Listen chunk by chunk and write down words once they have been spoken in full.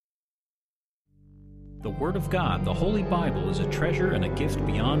The Word of God, the Holy Bible, is a treasure and a gift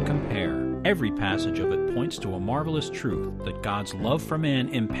beyond compare. Every passage of it points to a marvelous truth that God's love for man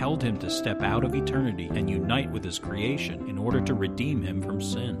impelled him to step out of eternity and unite with his creation in order to redeem him from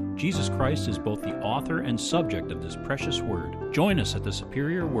sin. Jesus Christ is both the author and subject of this precious Word. Join us at the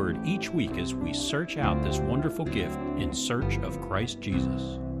Superior Word each week as we search out this wonderful gift in search of Christ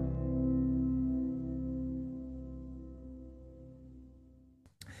Jesus.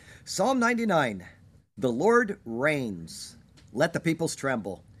 Psalm 99. The Lord reigns. Let the peoples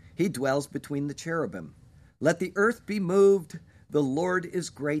tremble. He dwells between the cherubim. Let the earth be moved. The Lord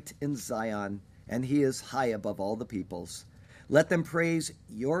is great in Zion, and he is high above all the peoples. Let them praise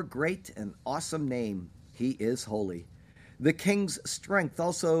your great and awesome name. He is holy. The king's strength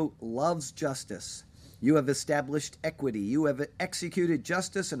also loves justice. You have established equity. You have executed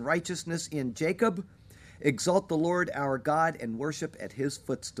justice and righteousness in Jacob. Exalt the Lord our God and worship at his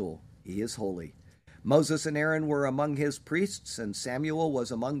footstool. He is holy. Moses and Aaron were among his priests, and Samuel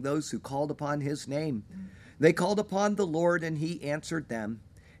was among those who called upon his name. They called upon the Lord, and he answered them.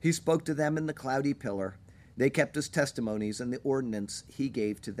 He spoke to them in the cloudy pillar. They kept his testimonies and the ordinance he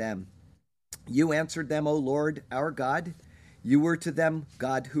gave to them. You answered them, O Lord, our God. You were to them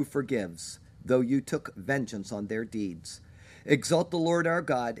God who forgives, though you took vengeance on their deeds. Exalt the Lord our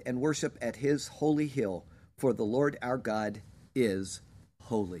God and worship at his holy hill, for the Lord our God is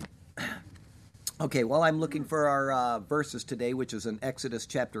holy. Okay, well, I'm looking for our verses today, which is in Leviticus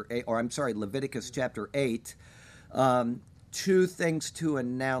chapter 8. Two things to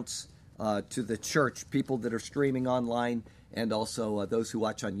announce to the church, people that are streaming online, and also those who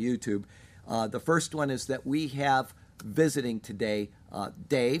watch on YouTube. The first one is that we have visiting today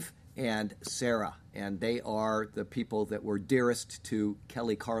Dave and Sarah, and they are the people that were dearest to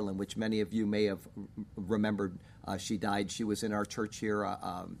Kelly Carlin, which many of you may have remembered. She died. She was in our church here,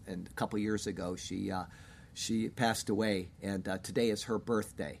 and a couple years ago she passed away, and today is her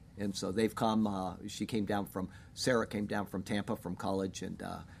birthday. And so they've come. Sarah came down from Tampa from college, and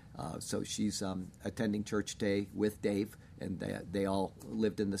so she's attending church today with Dave, and they all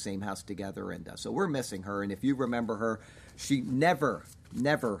lived in the same house together. And so we're missing her. And if you remember her, she never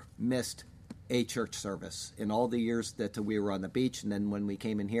missed a church service in all the years that we were on the beach, and then when we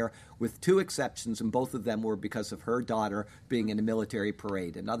came in here, with two exceptions, and both of them were because of her daughter being in a military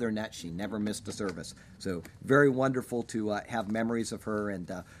parade. And other than that, she never missed a service. So very wonderful to have memories of her,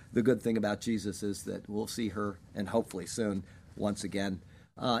 and the good thing about Jesus is that we'll see her, and hopefully soon, once again.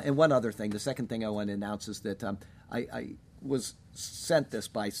 And one other thing, the second thing I want to announce is that I was sent this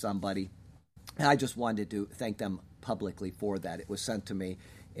by somebody, and I just wanted to thank them publicly for that. It was sent to me.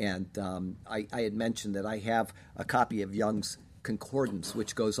 And I had mentioned that I have a copy of Young's Concordance,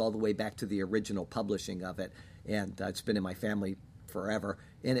 which goes all the way back to the original publishing of it, and it's been in my family forever,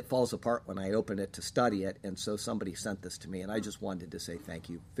 and it falls apart when I open it to study it, and so somebody sent this to me, and I just wanted to say thank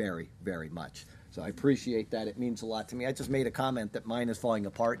you very, very much. So I appreciate that. It means a lot to me. I just made a comment that mine is falling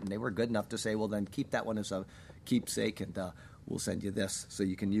apart, and they were good enough to say, well, then keep that one as a keepsake, and we'll send you this so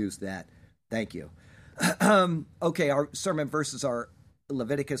you can use that. Thank you. Okay, our sermon verses are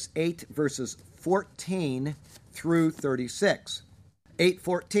Leviticus 8, verses 14 through 36.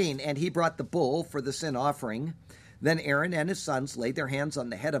 8:14, and he brought the bull for the sin offering. Then Aaron and his sons laid their hands on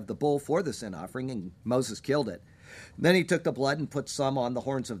the head of the bull for the sin offering, and Moses killed it. Then he took the blood and put some on the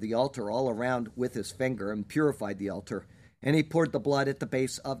horns of the altar all around with his finger, and purified the altar. And he poured the blood at the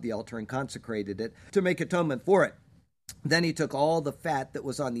base of the altar and consecrated it to make atonement for it. Then he took all the fat that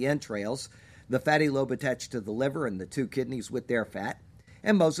was on the entrails, the fatty lobe attached to the liver, and the two kidneys with their fat,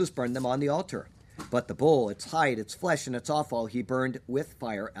 and Moses burned them on the altar. But the bull, its hide, its flesh, and its offal he burned with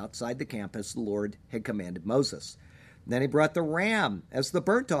fire outside the camp, as the Lord had commanded Moses. Then he brought the ram as the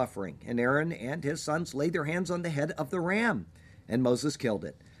burnt offering, and Aaron and his sons laid their hands on the head of the ram, and Moses killed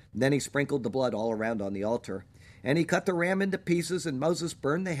it. Then he sprinkled the blood all around on the altar, and he cut the ram into pieces, and Moses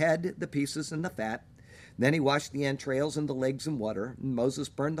burned the head, the pieces, and the fat. Then he washed the entrails and the legs in water, and Moses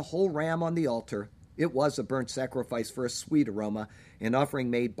burned the whole ram on the altar. It was a burnt sacrifice for a sweet aroma, an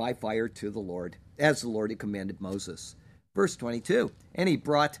offering made by fire to the Lord, as the Lord had commanded Moses. Verse 22, and he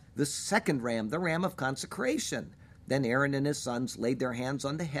brought the second ram, the ram of consecration. Then Aaron and his sons laid their hands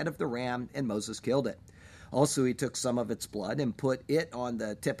on the head of the ram, and Moses killed it. Also he took some of its blood and put it on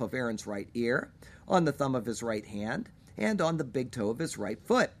the tip of Aaron's right ear, on the thumb of his right hand, and on the big toe of his right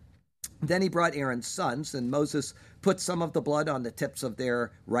foot. Then he brought Aaron's sons, and Moses put some of the blood on the tips of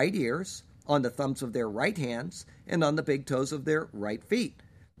their right ears, on the thumbs of their right hands, and on the big toes of their right feet.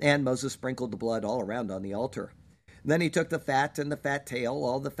 And Moses sprinkled the blood all around on the altar. Then he took the fat and the fat tail,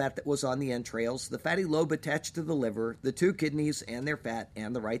 all the fat that was on the entrails, the fatty lobe attached to the liver, the 2 kidneys and their fat,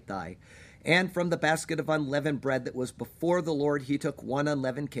 and the right thigh. And from the basket of unleavened bread that was before the Lord, he took 1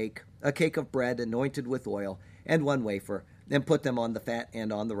 unleavened cake, a cake of bread anointed with oil, and 1 wafer, and put them on the fat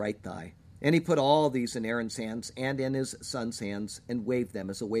and on the right thigh. And he put all these in Aaron's hands and in his son's hands, and waved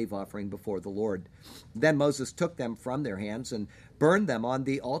them as a wave offering before the Lord. Then Moses took them from their hands and burned them on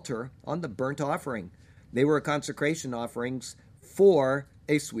the altar on the burnt offering. They were consecration offerings for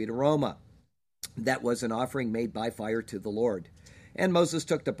a sweet aroma. That was an offering made by fire to the Lord. And Moses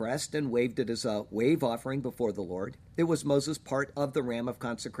took the breast and waved it as a wave offering before the Lord. It was Moses' part of the ram of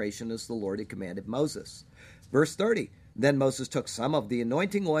consecration as the Lord had commanded Moses. Verse 30, Then Moses took some of the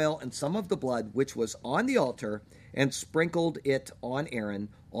anointing oil and some of the blood which was on the altar and sprinkled it on Aaron,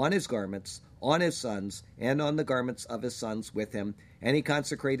 on his garments, on his sons, and on the garments of his sons with him. And he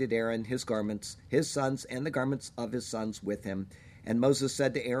consecrated Aaron, his garments, his sons, and the garments of his sons with him. And Moses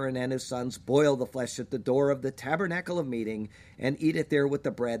said to Aaron and his sons, Boil the flesh at the door of the tabernacle of meeting, and eat it there with the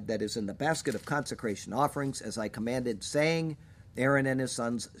bread that is in the basket of consecration offerings, as I commanded, saying, Aaron and his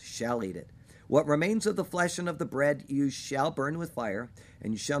sons shall eat it. What remains of the flesh and of the bread you shall burn with fire,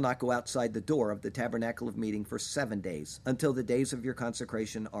 and you shall not go outside the door of the tabernacle of meeting for 7 days, until the days of your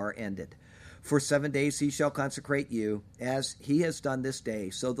consecration are ended. For 7 days he shall consecrate you, as he has done this day,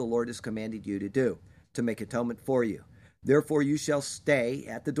 so the Lord has commanded you to do, to make atonement for you. Therefore you shall stay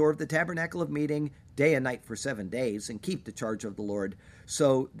at the door of the tabernacle of meeting day and night for 7 days, and keep the charge of the Lord,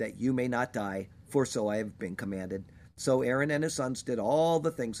 so that you may not die, for so I have been commanded. So Aaron and his sons did all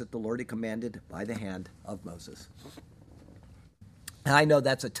the things that the Lord had commanded by the hand of Moses. I know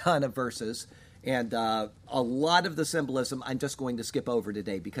that's a ton of verses, and a lot of the symbolism I'm just going to skip over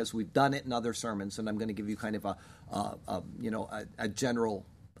today because we've done it in other sermons, and I'm going to give you kind of a general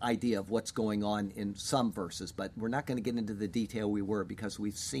idea of what's going on in some verses, but we're not going to get into the detail we were because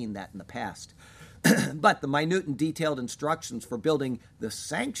we've seen that in the past. But the minute and detailed instructions for building the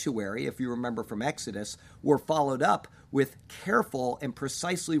sanctuary, if you remember from Exodus, were followed up with careful and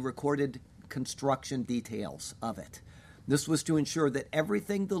precisely recorded construction details of it. This was to ensure that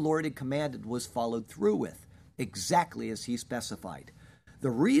everything the Lord had commanded was followed through with, exactly as he specified.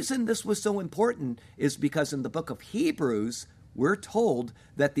 The reason this was so important is because in the book of Hebrews, we're told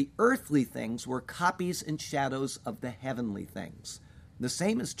that the earthly things were copies and shadows of the heavenly things. The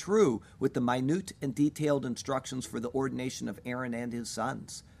same is true with the minute and detailed instructions for the ordination of Aaron and his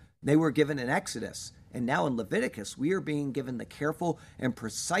sons. They were given in Exodus, and now in Leviticus, we are being given the careful and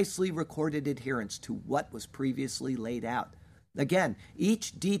precisely recorded adherence to what was previously laid out. Again,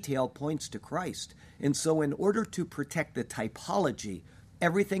 each detail points to Christ, and so in order to protect the typology,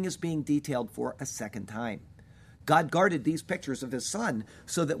 everything is being detailed for a second time. God guarded these pictures of his son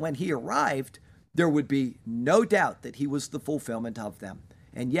so that when he arrived, there would be no doubt that he was the fulfillment of them.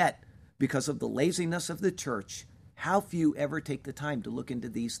 And yet, because of the laziness of the church, how few ever take the time to look into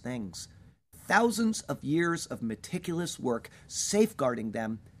these things. Thousands of years of meticulous work safeguarding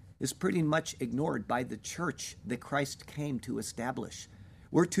them is pretty much ignored by the church that Christ came to establish.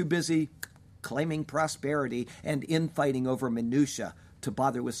 We're too busy claiming prosperity and infighting over minutia to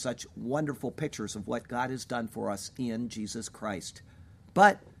bother with such wonderful pictures of what God has done for us in Jesus Christ.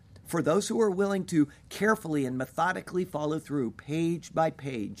 But for those who are willing to carefully and methodically follow through page by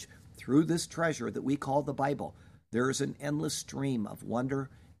page through this treasure that we call the Bible, there is an endless stream of wonder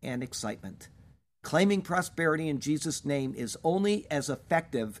and excitement. Claiming prosperity in Jesus' name is only as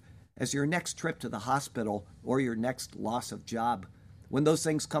effective as your next trip to the hospital or your next loss of job. When those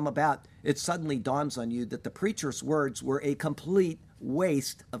things come about, it suddenly dawns on you that the preacher's words were a complete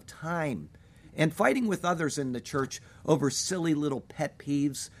waste of time. And fighting with others in the church over silly little pet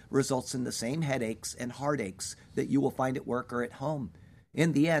peeves results in the same headaches and heartaches that you will find at work or at home.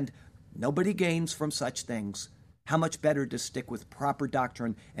 In the end, nobody gains from such things. How much better to stick with proper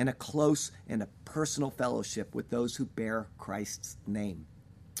doctrine and a close and a personal fellowship with those who bear Christ's name.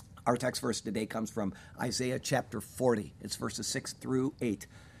 Our text verse today comes from Isaiah chapter 40. It's verses 6 through 8.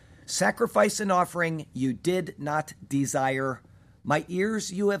 Sacrifice and offering you did not desire. My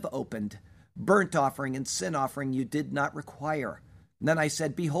ears you have opened. Burnt offering and sin offering you did not require. And then I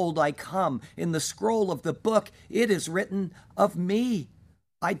said, Behold, I come. In the scroll of the book it is written of me.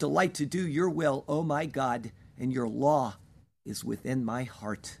 I delight to do your will, O my God, and your law is within my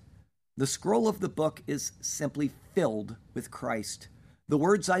heart. The scroll of the book is simply filled with Christ. The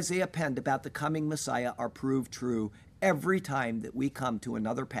words Isaiah penned about the coming Messiah are proved true every time that we come to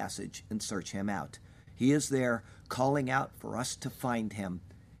another passage and search him out. He is there calling out for us to find him.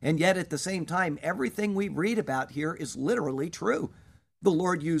 And yet at the same time, everything we read about here is literally true. The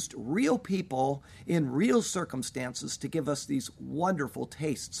Lord used real people in real circumstances to give us these wonderful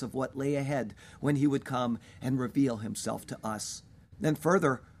tastes of what lay ahead when he would come and reveal himself to us. Then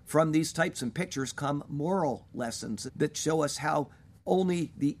further, from these types and pictures come moral lessons that show us how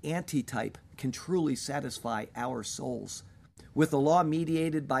only the antitype can truly satisfy our souls. With the law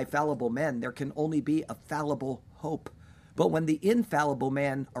mediated by fallible men, there can only be a fallible hope. But when the infallible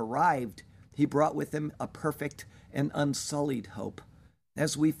man arrived, he brought with him a perfect and unsullied hope.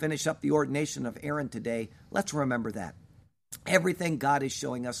 As we finish up the ordination of Aaron today, let's remember that. Everything God is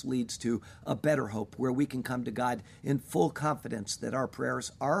showing us leads to a better hope where we can come to God in full confidence that our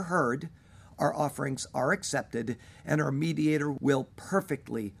prayers are heard, our offerings are accepted, and our mediator will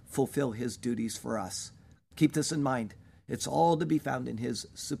perfectly fulfill his duties for us. Keep this in mind. It's all to be found in his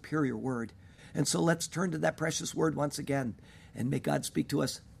superior word. And so let's turn to that precious word once again, and may God speak to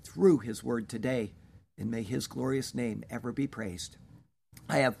us through his word today, and may his glorious name ever be praised.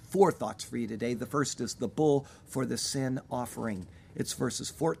 I have 4 thoughts for you today. The first is the bull for the sin offering. It's verses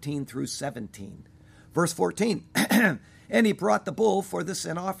 14 through 17. Verse 14, and he brought the bull for the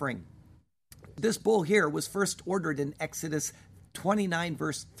sin offering. This bull here was first ordered in Exodus 29,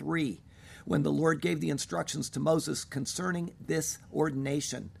 verse 3, when the Lord gave the instructions to Moses concerning this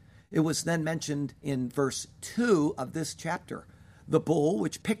ordination. It was then mentioned in verse 2 of this chapter. The bull,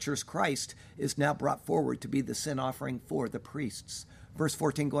 which pictures Christ, is now brought forward to be the sin offering for the priests. Verse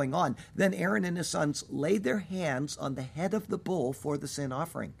 14 going on, then Aaron and his sons laid their hands on the head of the bull for the sin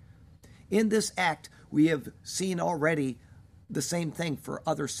offering. In this act, we have seen already the same thing for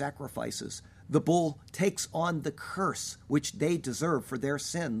other sacrifices. The bull takes on the curse which they deserve for their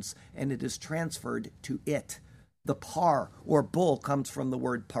sins, and it is transferred to it. The par, or bull, comes from the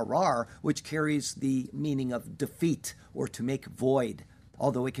word parar, which carries the meaning of defeat or to make void,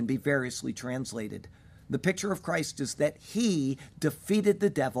 although it can be variously translated. The picture of Christ is that he defeated the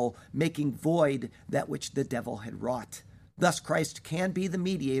devil, making void that which the devil had wrought. Thus, Christ can be the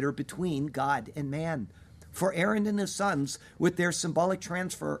mediator between God and man. For Aaron and his sons, with their symbolic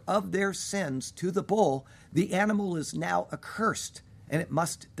transfer of their sins to the bull, the animal is now accursed, and it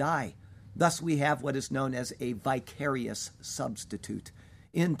must die. Thus, we have what is known as a vicarious substitute.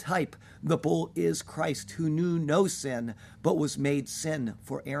 In type, the bull is Christ, who knew no sin, but was made sin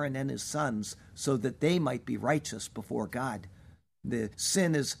for Aaron and his sons, so that they might be righteous before God. The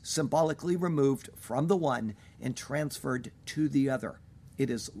sin is symbolically removed from the one and transferred to the other. It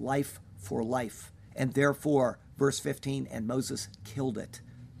is life for life. And therefore, verse 15, and Moses killed it.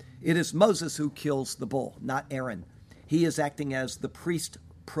 It is Moses who kills the bull, not Aaron. He is acting as the priest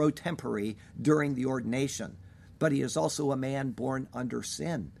pro tempore during the ordination, but he is also a man born under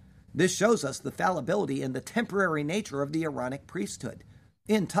sin. This shows us the fallibility and the temporary nature of the Aaronic priesthood.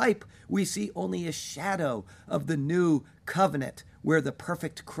 In type, we see only a shadow of the new covenant where the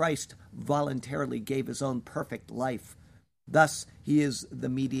perfect Christ voluntarily gave his own perfect life. Thus, he is the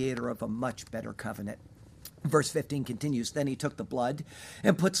mediator of a much better covenant. Verse 15 continues, then he took the blood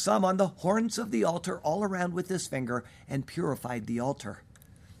and put some on the horns of the altar all around with his finger and purified the altar.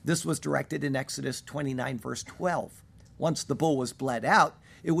 This was directed in Exodus 29, verse 12. Once the bull was bled out,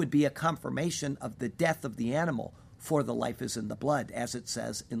 it would be a confirmation of the death of the animal, for the life is in the blood, as it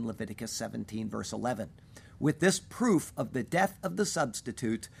says in Leviticus 17, verse 11. With this proof of the death of the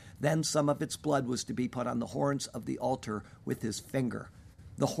substitute, then some of its blood was to be put on the horns of the altar with his finger.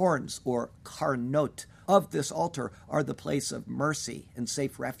 The horns, or karnot, of this altar are the place of mercy and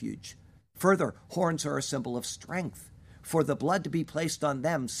safe refuge. Further, horns are a symbol of strength, for the blood to be placed on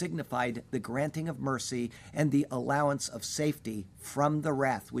them signified the granting of mercy and the allowance of safety from the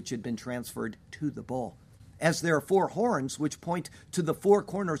wrath which had been transferred to the bull. As there are 4 horns which point to the 4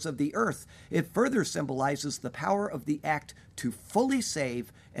 corners of the earth, it further symbolizes the power of the act to fully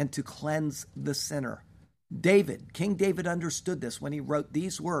save and to cleanse the sinner. King David understood this when he wrote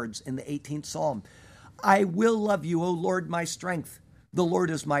these words in the 18th Psalm. I will love you, O Lord, my strength. The Lord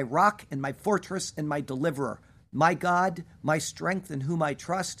is my rock and my fortress and my deliverer, my God, my strength in whom I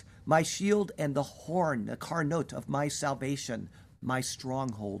trust, my shield and the horn, the karnot of my salvation, my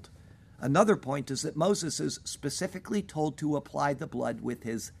stronghold. Another point is that Moses is specifically told to apply the blood with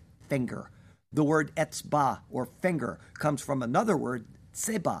his finger. The word etzba, or finger, comes from another word,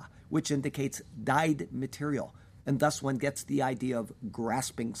 tseba, which indicates dyed material, and thus one gets the idea of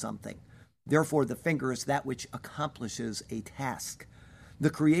grasping something. Therefore, the finger is that which accomplishes a task.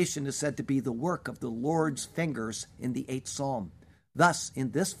 The creation is said to be the work of the Lord's fingers in the 8th Psalm. Thus,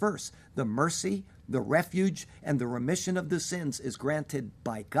 in this verse, the mercy, the refuge, and the remission of the sins is granted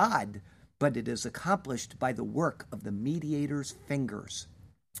by God, but it is accomplished by the work of the mediator's fingers.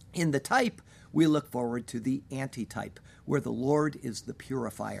 In the type, we look forward to the antitype, where the Lord is the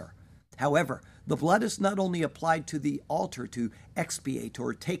purifier. However, the blood is not only applied to the altar to expiate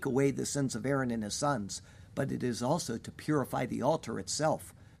or take away the sins of Aaron and his sons, but it is also to purify the altar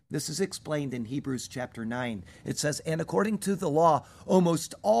itself. This is explained in Hebrews chapter 9. It says, "And according to the law,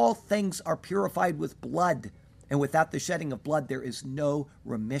 almost all things are purified with blood, and without the shedding of blood there is no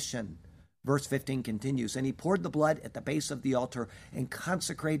remission." Verse 15 continues, "And he poured the blood at the base of the altar and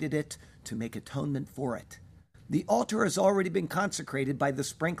consecrated it to make atonement for it." The altar has already been consecrated by the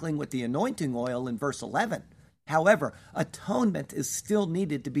sprinkling with the anointing oil in verse 11. However, atonement is still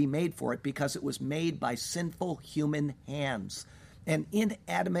needed to be made for it because it was made by sinful human hands. An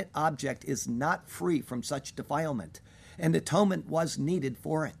inanimate object is not free from such defilement, and atonement was needed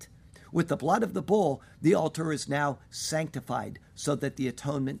for it. With the blood of the bull, the altar is now sanctified so that the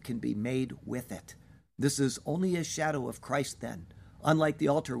atonement can be made with it. This is only a shadow of Christ then. Unlike the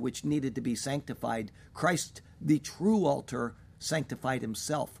altar which needed to be sanctified, Christ, the true altar, sanctified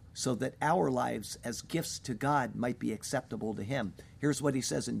himself so that our lives as gifts to God might be acceptable to him. Here's what he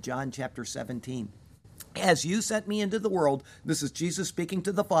says in John chapter 17. "As you sent me into the world," this is Jesus speaking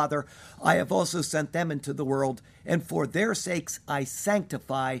to the Father, "I have also sent them into the world, and for their sakes I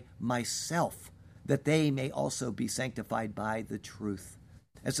sanctify myself, that they may also be sanctified by the truth."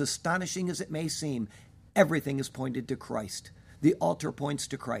 As astonishing as it may seem, everything is pointed to Christ. The altar points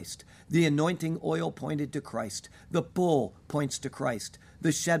to Christ. The anointing oil pointed to Christ. The bull points to Christ.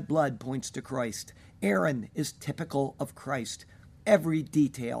 The shed blood points to Christ. Aaron is typical of Christ. Every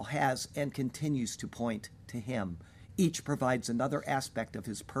detail has and continues to point to him. Each provides another aspect of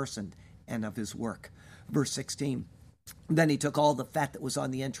his person and of his work. Verse 16, "Then he took all the fat that was on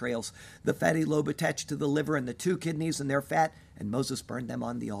the entrails, the fatty lobe attached to the liver, and the 2 kidneys and their fat, and Moses burned them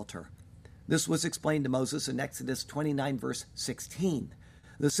on the altar." This was explained to Moses in Exodus 29, verse 16.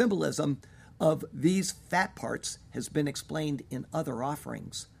 The symbolism of these fat parts has been explained in other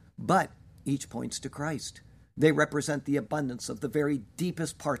offerings, but each points to Christ. They represent the abundance of the very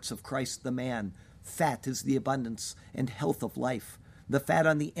deepest parts of Christ the man. Fat is the abundance and health of life. The fat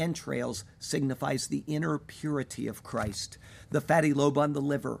on the entrails signifies the inner purity of Christ. The fatty lobe on the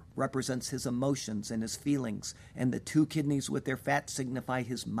liver represents his emotions and his feelings, and the 2 kidneys with their fat signify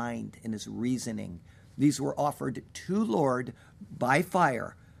his mind and his reasoning. These were offered to Lord by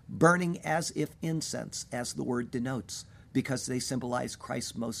fire, burning as if incense, as the word denotes, because they symbolize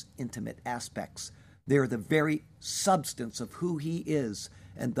Christ's most intimate aspects. They are the very substance of who he is,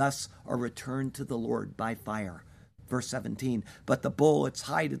 and thus are returned to the Lord by fire. Verse 17, "But the bull, its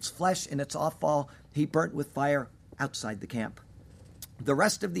hide, its flesh, and its offal, he burnt with fire outside the camp." The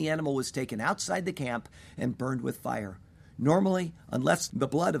rest of the animal was taken outside the camp and burned with fire. Normally, unless the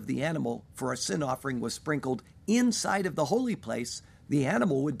blood of the animal for a sin offering was sprinkled inside of the holy place, the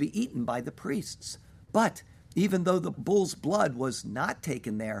animal would be eaten by the priests. But even though the bull's blood was not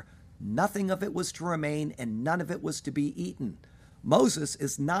taken there, nothing of it was to remain and none of it was to be eaten. Moses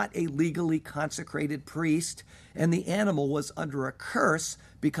is not a legally consecrated priest, and the animal was under a curse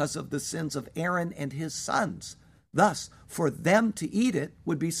because of the sins of Aaron and his sons. Thus, for them to eat it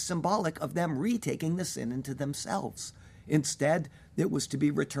would be symbolic of them retaking the sin into themselves. Instead, it was to be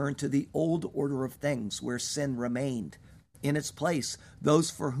returned to the old order of things where sin remained. In its place,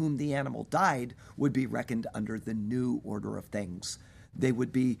 those for whom the animal died would be reckoned under the new order of things. They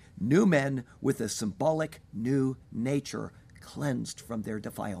would be new men with a symbolic new nature, cleansed from their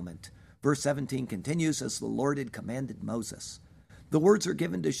defilement. Verse 17 continues, "As the Lord had commanded Moses." The words are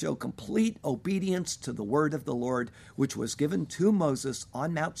given to show complete obedience to the word of the Lord, which was given to Moses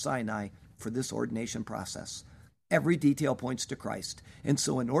on Mount Sinai for this ordination process. Every detail points to Christ, and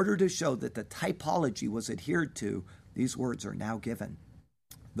so in order to show that the typology was adhered to, these words are now given.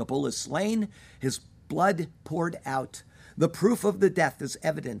 The bull is slain, his blood poured out. The proof of the death is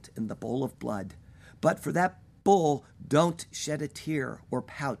evident in the bowl of blood. But for that bull, don't shed a tear or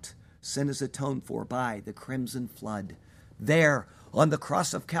pout. Sin is atoned for by the crimson flood. There, on the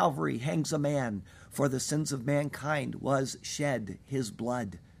cross of Calvary, hangs a man. For the sins of mankind was shed his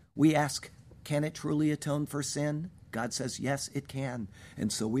blood. We ask, can it truly atone for sin? God says, yes, it can.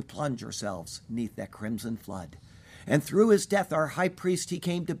 And so we plunge ourselves neath that crimson flood. And through his death, our high priest he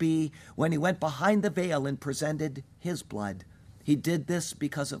came to be when he went behind the veil and presented his blood. He did this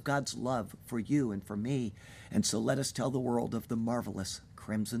because of God's love for you and for me. And so let us tell the world of the marvelous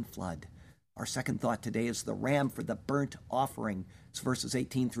crimson flood. Our second thought today is the ram for the burnt offering. It's verses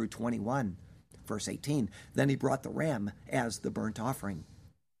 18 through 21. Verse 18, "Then he brought the ram as the burnt offering."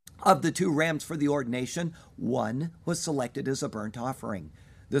 Of the 2 rams for the ordination, one was selected as a burnt offering.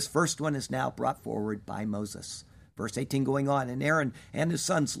 This first one is now brought forward by Moses. Verse 18 going on, and Aaron and his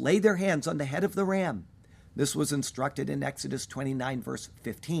sons laid their hands on the head of the ram. This was instructed in Exodus 29, verse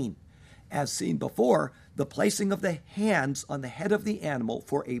 15. As seen before, the placing of the hands on the head of the animal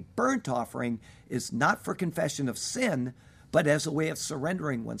for a burnt offering is not for confession of sin, but as a way of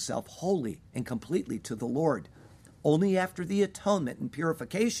surrendering oneself wholly and completely to the Lord. Only after the atonement and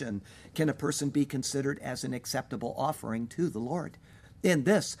purification can a person be considered as an acceptable offering to the Lord. In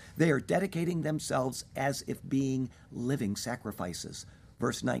this, they are dedicating themselves as if being living sacrifices.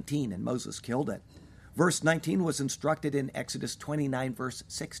 Verse 19, and Moses killed it. Verse 19 was instructed in Exodus 29, verse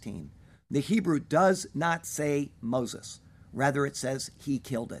 16. The Hebrew does not say Moses. Rather, it says he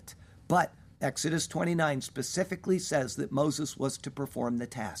killed it. But Exodus 29 specifically says that Moses was to perform the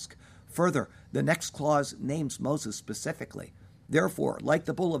task. Further, the next clause names Moses specifically. Therefore, like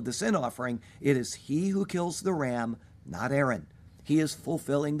the bull of the sin offering, it is he who kills the ram, not Aaron. He is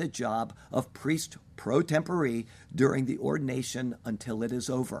fulfilling the job of priest pro tempore during the ordination until it is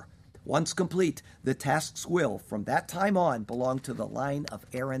over. Once complete, the tasks will, from that time on, belong to the line of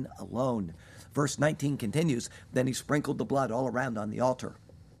Aaron alone. Verse 19 continues, then he sprinkled the blood all around on the altar.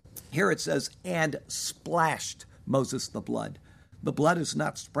 Here it says, and splashed Moses the blood. The blood is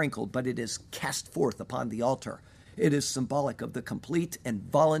not sprinkled, but it is cast forth upon the altar. It is symbolic of the complete and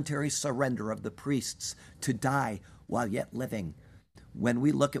voluntary surrender of the priests to die while yet living. When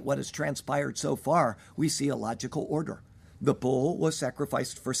we look at what has transpired so far, we see a logical order. The bull was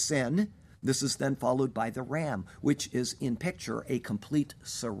sacrificed for sin. This is then followed by the ram, which is in picture a complete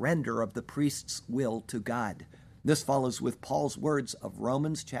surrender of the priest's will to God. This follows with Paul's words of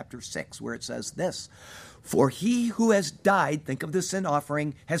Romans chapter 6, where it says this, for he who has died, think of the sin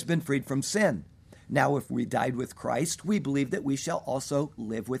offering, has been freed from sin. Now if we died with Christ, we believe that we shall also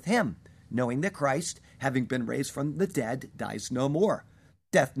live with him, knowing that Christ, having been raised from the dead, dies no more.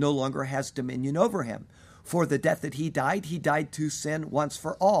 Death no longer has dominion over him. For the death that he died to sin once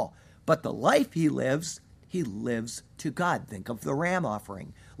for all. But the life he lives to God. Think of the ram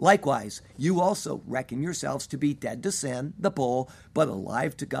offering. Likewise, you also reckon yourselves to be dead to sin, the bull, but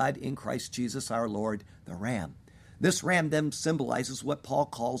alive to God in Christ Jesus our Lord, the ram. This ram then symbolizes what Paul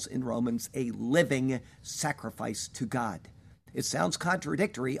calls in Romans a living sacrifice to God. It sounds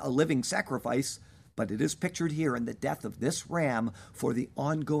contradictory, a living sacrifice, but it is pictured here in the death of this ram for the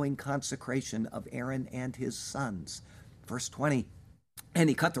ongoing consecration of Aaron and his sons. Verse 20, and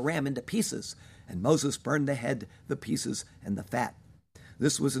he cut the ram into pieces, and Moses burned the head, the pieces, and the fat.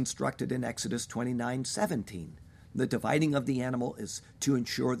 This was instructed in Exodus 29:17. The dividing of the animal is to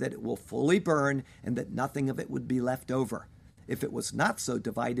ensure that it will fully burn and that nothing of it would be left over. If it was not so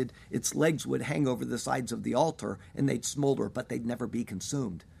divided, its legs would hang over the sides of the altar and they'd smolder, but they'd never be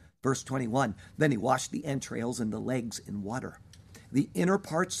consumed. Verse 21, then he washed the entrails and the legs in water. The inner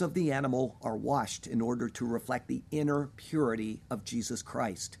parts of the animal are washed in order to reflect the inner purity of Jesus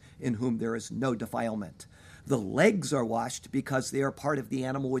Christ, in whom there is no defilement. The legs are washed because they are part of the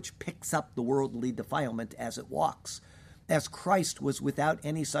animal which picks up the worldly defilement as it walks. As Christ was without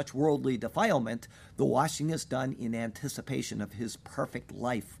any such worldly defilement, the washing is done in anticipation of his perfect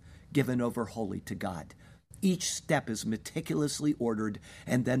life given over wholly to God. Each step is meticulously ordered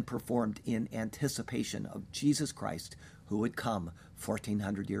and then performed in anticipation of Jesus Christ, who would come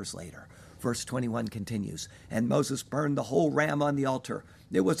 1,400 years later. Verse 21 continues, and Moses burned the whole ram on the altar.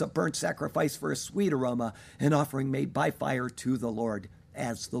 It was a burnt sacrifice for a sweet aroma, an offering made by fire to the Lord,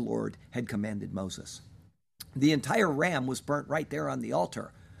 as the Lord had commanded Moses. The entire ram was burnt right there on the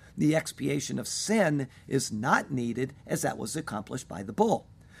altar. The expiation of sin is not needed, as that was accomplished by the bull.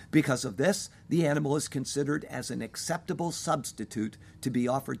 Because of this, the animal is considered as an acceptable substitute to be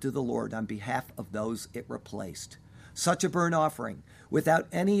offered to the Lord on behalf of those it replaced. Such a burnt offering, without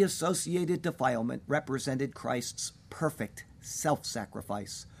any associated defilement, represented Christ's perfect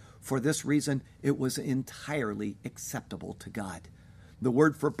self-sacrifice. For this reason, it was entirely acceptable to God. The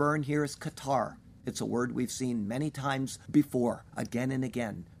word for burn here is katar. It's a word we've seen many times before, again and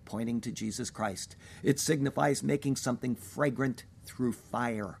again, pointing to Jesus Christ. It signifies making something fragrant through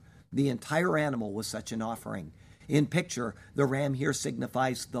fire. The entire animal was such an offering. In picture, the ram here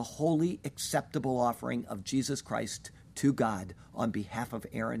signifies the holy, acceptable offering of Jesus Christ to God on behalf of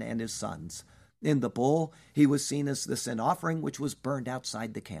Aaron and his sons. In the bull, he was seen as the sin offering which was burned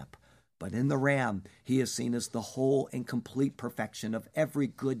outside the camp. But in the ram, he is seen as the whole and complete perfection of every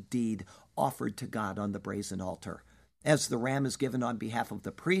good deed offered to God on the brazen altar. As the ram is given on behalf of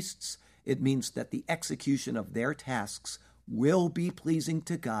the priests, it means that the execution of their tasks will be pleasing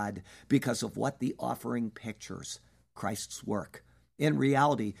to God because of what the offering pictures, Christ's work. In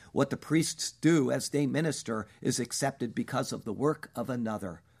reality, what the priests do as they minister is accepted because of the work of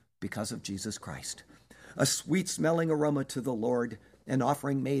another, because of Jesus Christ. a sweet-smelling aroma to the Lord, an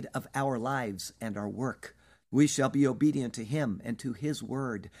offering made of our lives and our work. We shall be obedient to him and to his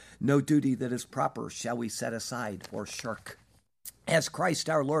word. No duty that is proper shall we set aside or shirk. As Christ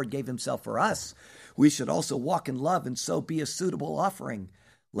our Lord gave himself for us, we should also walk in love and so be a suitable offering.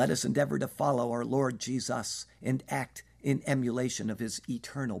 Let us endeavor to follow our Lord Jesus and act in emulation of his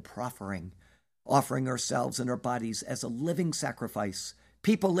eternal proffering, offering ourselves and our bodies as a living sacrifice,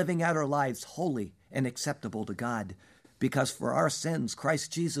 people living out our lives holy and acceptable to God. Because for our sins,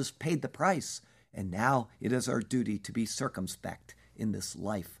 Christ Jesus paid the price, and now it is our duty to be circumspect in this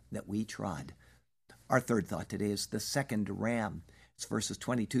life that we trod. Our third thought today is the second ram. It's verses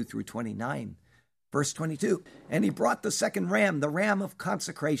 22 through 29. Verse 22, and he brought the second ram, the ram of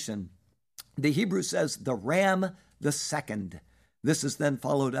consecration. The Hebrew says the ram, the second. This is then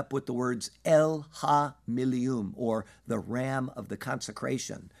followed up with the words El Ha-Milium, or the ram of the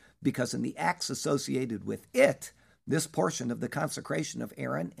consecration, because in the acts associated with it, this portion of the consecration of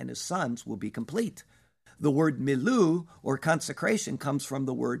Aaron and his sons will be complete. The word milu, or consecration, comes from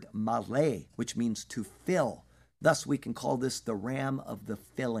the word male, which means to fill. Thus, we can call this the ram of the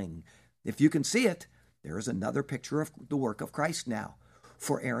filling. If you can see it, there is another picture of the work of Christ now.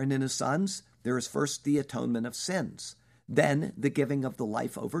 For Aaron and his sons, there is first the atonement of sins, then the giving of the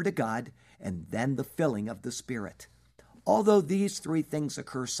life over to God, and then the filling of the Spirit. Although these three things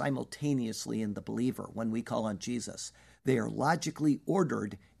occur simultaneously in the believer when we call on Jesus, they are logically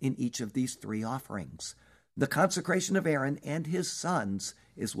ordered in each of these three offerings. The consecration of Aaron and his sons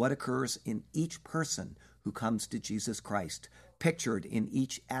is what occurs in each person who comes to Jesus Christ, pictured in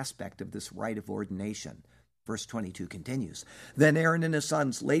each aspect of this rite of ordination. Verse 22 continues, Then Aaron and his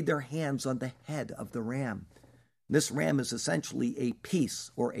sons laid their hands on the head of the ram. This ram is essentially a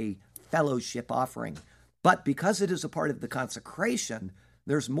peace or a fellowship offering. But because it is a part of the consecration,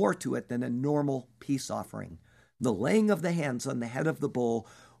 there's more to it than a normal peace offering. The laying of the hands on the head of the bull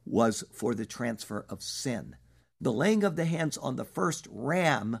was for the transfer of sin. The laying of the hands on the first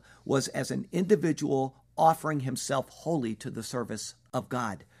ram was as an individual offering himself wholly to the service of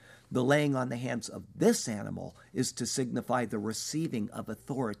God. The laying on the hands of this animal is to signify the receiving of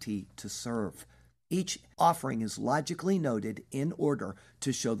authority to serve. Each offering is logically noted in order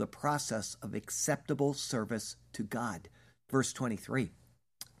to show the process of acceptable service to God. Verse 23,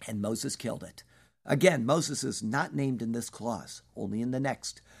 and Moses killed it. Again, Moses is not named in this clause, only in the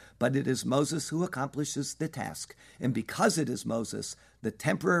next, but it is Moses who accomplishes the task, and because it is Moses, the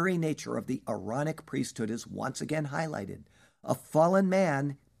temporary nature of the Aaronic priesthood is once again highlighted. A fallen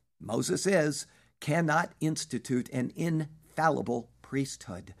man, Moses is, cannot institute an infallible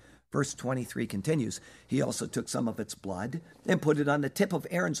priesthood. Verse 23 continues, He also took some of its blood and put it on the tip of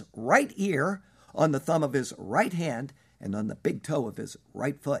Aaron's right ear, on the thumb of his right hand, and on the big toe of his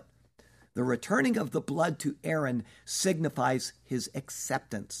right foot. The returning of the blood to Aaron signifies his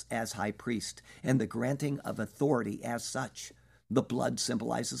acceptance as high priest and the granting of authority as such. The blood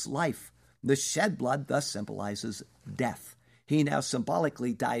symbolizes life. The shed blood thus symbolizes death. He now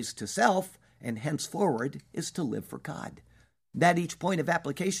symbolically dies to self and henceforward is to live for God. That each point of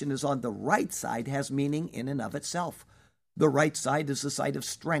application is on the right side has meaning in and of itself. The right side is the side of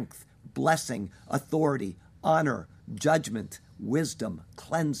strength, blessing, authority, honor, judgment, wisdom,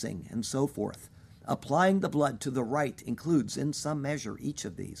 cleansing, and so forth. Applying the blood to the right includes in some measure each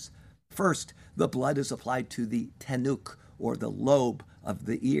of these. First, the blood is applied to the tenuk, or the lobe of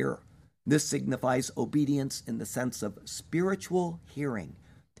the ear. This signifies obedience in the sense of spiritual hearing.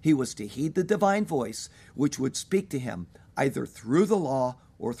 He was to heed the divine voice, which would speak to him either through the law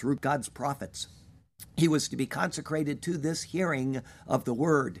or through God's prophets. He was to be consecrated to this hearing of the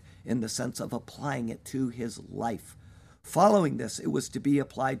word in the sense of applying it to his life. Following this, it was to be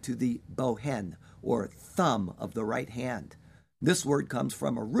applied to the bohen, or thumb of the right hand. This word comes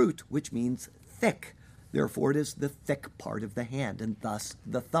from a root which means thick. Therefore, it is the thick part of the hand, and thus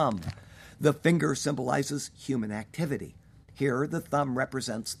the thumb. The finger symbolizes human activity. Here, the thumb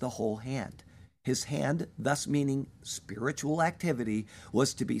represents the whole hand. His hand, thus meaning spiritual activity,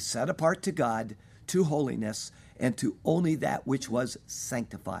 was to be set apart to God, to holiness, and to only that which was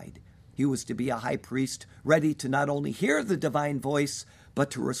sanctified. He was to be a high priest, ready to not only hear the divine voice,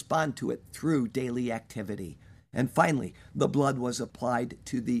 but to respond to it through daily activity. And finally, the blood was applied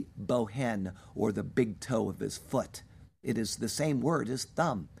to the bohen, or the big toe of his foot. It is the same word as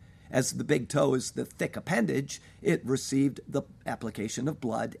thumb. As the big toe is the thick appendage, it received the application of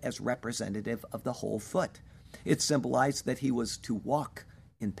blood as representative of the whole foot. It symbolized that he was to walk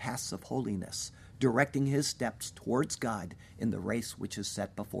in paths of holiness, directing his steps towards God in the race which is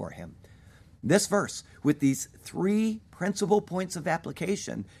set before him. This verse, with these three principal points of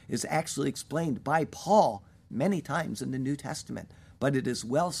application, is actually explained by Paul many times in the New Testament, but it is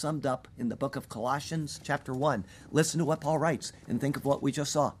well summed up in the book of Colossians, chapter 1. Listen to what Paul writes and think of what we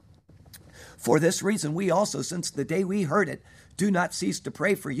just saw. For this reason, we also, since the day we heard it, do not cease to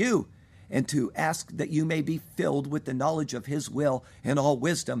pray for you and to ask that you may be filled with the knowledge of his will and all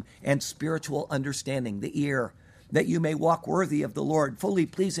wisdom and spiritual understanding, the ear, that you may walk worthy of the Lord, fully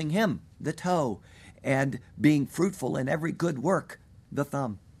pleasing him, the toe, and being fruitful in every good work, the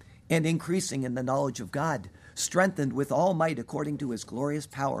thumb, and increasing in the knowledge of God, strengthened with all might according to his glorious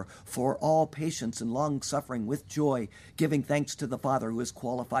power, for all patience and long-suffering with joy, giving thanks to the Father who has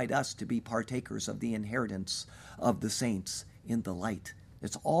qualified us to be partakers of the inheritance of the saints in the light.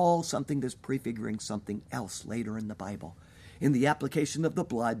 It's all something that's prefiguring something else later in the Bible. In the application of the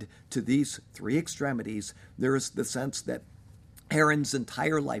blood to these three extremities, there is the sense that Aaron's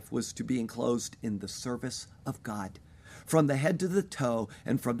entire life was to be enclosed in the service of God. From the head to the toe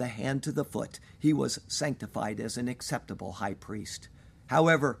and from the hand to the foot, he was sanctified as an acceptable high priest.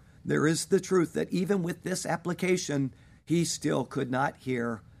 However, there is the truth that even with this application, he still could not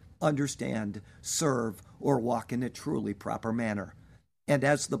hear, understand, serve, or walk in a truly proper manner. And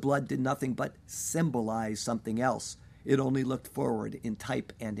as the blood did nothing but symbolize something else, it only looked forward in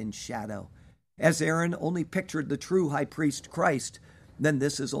type and in shadow. As Aaron only pictured the true high priest Christ, then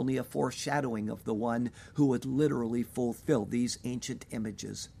this is only a foreshadowing of the one who would literally fulfill these ancient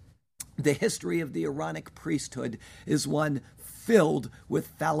images. The history of the Aaronic priesthood is one filled with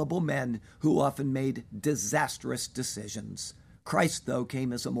fallible men who often made disastrous decisions. Christ, though,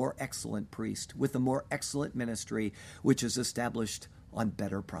 came as a more excellent priest with a more excellent ministry, which is established on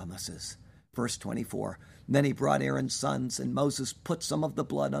better promises. Verse 24, then he brought Aaron's sons, and Moses put some of the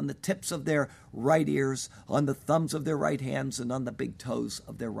blood on the tips of their right ears, on the thumbs of their right hands, and on the big toes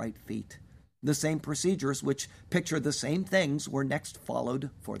of their right feet. The same procedures which picture the same things were next followed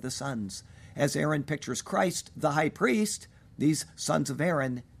for the sons. As Aaron pictures Christ, the high priest, these sons of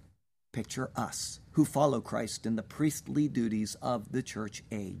Aaron picture us, who follow Christ in the priestly duties of the church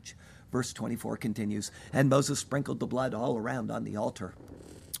age. Verse 24 continues, and Moses sprinkled the blood all around on the altar.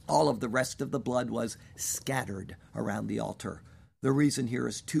 All of the rest of the blood was scattered around the altar. The reason here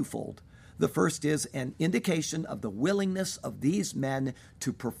is twofold. The first is an indication of the willingness of these men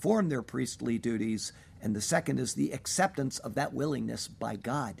to perform their priestly duties, and the second is the acceptance of that willingness by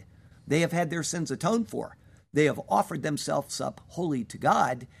God. They have had their sins atoned for. They have offered themselves up wholly to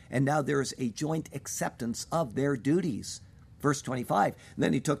God, and now there is a joint acceptance of their duties. Verse 25,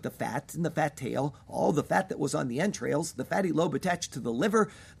 then he took the fat and the fat tail, all the fat that was on the entrails, the fatty lobe attached to the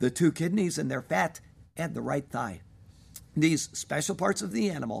liver, the two kidneys and their fat, and the right thigh. These special parts of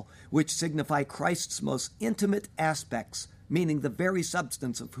the animal, which signify Christ's most intimate aspects, meaning the very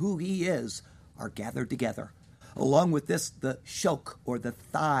substance of who he is, are gathered together. Along with this, the shoke, or the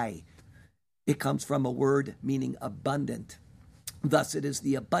thigh. It comes from a word meaning abundant. Thus, it is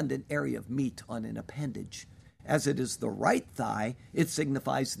the abundant area of meat on an appendage. As it is the right thigh, it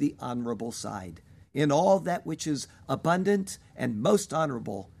signifies the honorable side. In all that which is abundant and most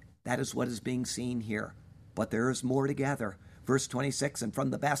honorable, that is what is being seen here. But there is more to gather. Verse 26, and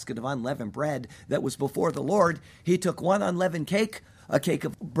from the basket of unleavened bread that was before the Lord, he took one unleavened cake, a cake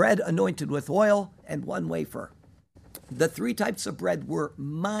of bread anointed with oil, and one wafer. The three types of bread were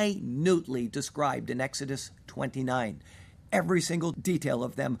minutely described in Exodus 29. Every single detail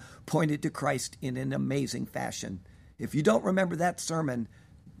of them pointed to Christ in an amazing fashion. If you don't remember that sermon,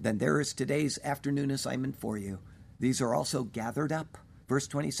 then there is today's afternoon assignment for you. These are also gathered up, verse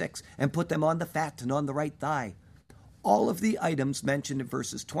 26, and put them on the fat and on the right thigh. All of the items mentioned in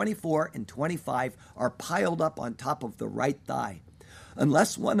verses 24 and 25 are piled up on top of the right thigh.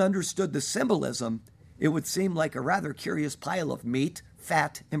 Unless one understood the symbolism, it would seem like a rather curious pile of meat,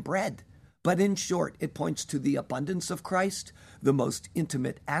 fat, and bread. But in short, it points to the abundance of Christ, the most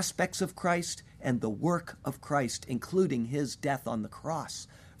intimate aspects of Christ, and the work of Christ, including his death on the cross.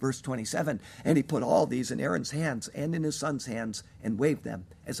 Verse 27, and he put all these in Aaron's hands and in his son's hands and waved them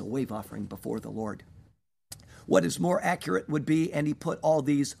as a wave offering before the Lord. What is more accurate would be, and he put all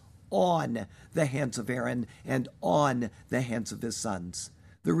these on the hands of Aaron and on the hands of his sons.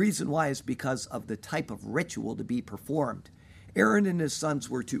 The reason why is because of the type of ritual to be performed. Aaron and his sons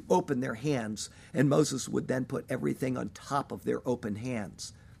were to open their hands, and Moses would then put everything on top of their open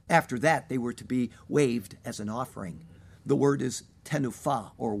hands. After that, they were to be waved as an offering. The word is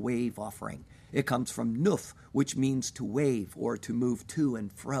tenufah, or wave offering. It comes from nuf, which means to wave or to move to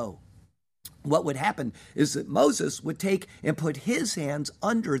and fro. what would happen is that Moses would take and put his hands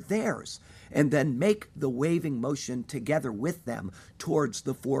under theirs and then make the waving motion together with them towards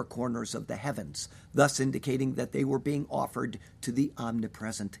the four corners of the heavens, thus indicating that they were being offered to the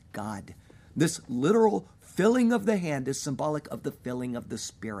omnipresent God. This literal filling of the hand is symbolic of the filling of the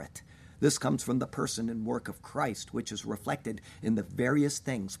Spirit. This comes from the person and work of Christ, which is reflected in the various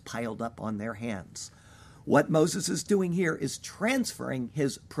things piled up on their hands. What Moses is doing here is transferring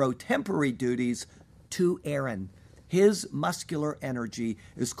his pro-tempore duties to Aaron. His muscular energy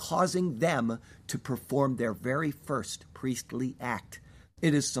is causing them to perform their very first priestly act.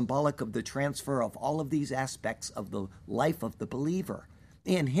 It is symbolic of the transfer of all of these aspects of the life of the believer.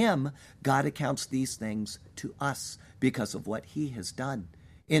 In him, God accounts these things to us because of what he has done.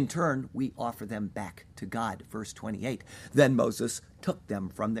 In turn, we offer them back to God. Verse 28, then Moses took them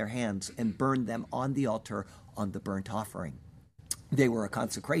from their hands and burned them on the altar on the burnt offering. They were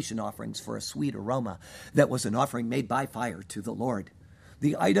consecration offerings for a sweet aroma that was an offering made by fire to the Lord.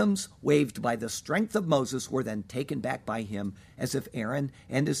 The items waved by the strength of Moses were then taken back by him as if Aaron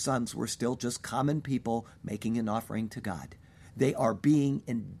and his sons were still just common people making an offering to God. They are being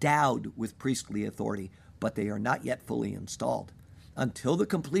endowed with priestly authority, but they are not yet fully installed. Until the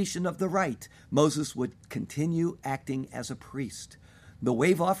completion of the rite, Moses would continue acting as a priest. The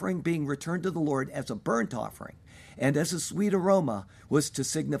wave offering being returned to the Lord as a burnt offering and as a sweet aroma was to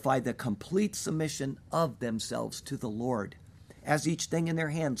signify the complete submission of themselves to the Lord. As each thing in their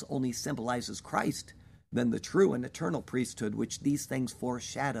hands only symbolizes Christ, then the true and eternal priesthood which these things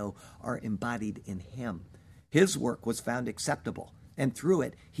foreshadow are embodied in him. His work was found acceptable, and through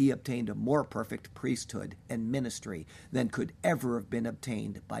it he obtained a more perfect priesthood and ministry than could ever have been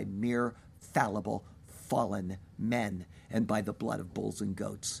obtained by mere fallible, fallen men and by the blood of bulls and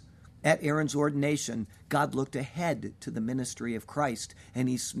goats. At Aaron's ordination, God looked ahead to the ministry of Christ, and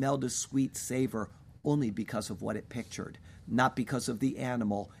he smelled a sweet savor only because of what it pictured, not because of the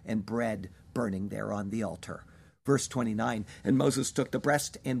animal and bread burning there on the altar. Verse 29, and Moses took the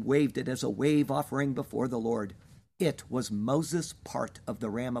breast and waved it as a wave offering before the Lord. It was Moses' part of the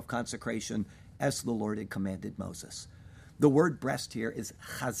ram of consecration as the Lord had commanded Moses. The word breast here is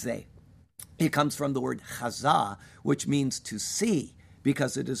chazeh. It comes from the word chazah, which means to see,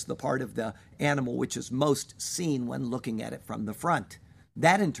 because it is the part of the animal which is most seen when looking at it from the front.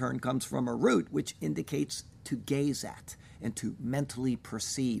 That in turn comes from a root which indicates to gaze at and to mentally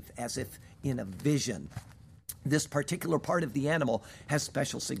perceive, as if in a vision. This particular part of the animal has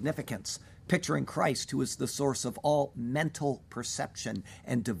special significance, picturing Christ, who is the source of all mental perception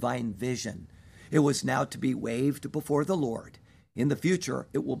and divine vision. It was now to be waved before the Lord. In the future,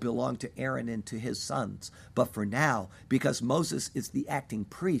 it will belong to Aaron and to his sons. But for now, because Moses is the acting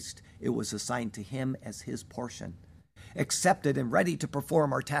priest, it was assigned to him as his portion. Accepted and ready to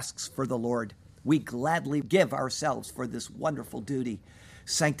perform our tasks for the Lord, we gladly give ourselves for this wonderful duty.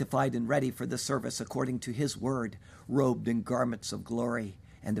 Sanctified and ready for the service according to his word, robed in garments of glory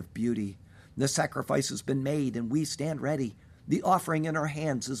and of beauty. The sacrifice has been made, and we stand ready. The offering in our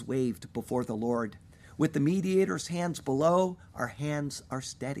hands is waved before the Lord. With the mediator's hands below, our hands are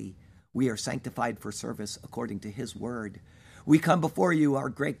steady. We are sanctified for service according to his word. We come before you, our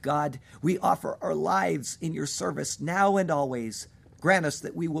great God. We offer our lives in your service now and always. Grant us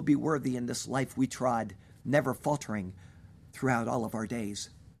that we will be worthy in this life we trod, never faltering throughout all of our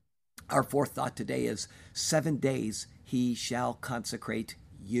days. Our fourth thought today is 7 days he shall consecrate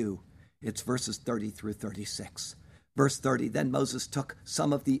you. It's verses 30 through 36. Verse 30, then Moses took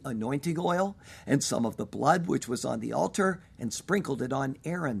some of the anointing oil and some of the blood which was on the altar and sprinkled it on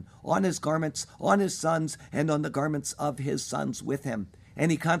Aaron, on his garments, on his sons, and on the garments of his sons with him.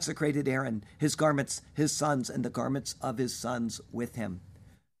 And he consecrated Aaron, his garments, his sons, and the garments of his sons with him.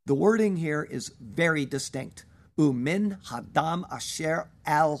 The wording here is very distinct. Umin hadam asher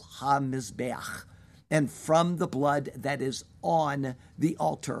al ha-mizbeach, and from the blood that is on the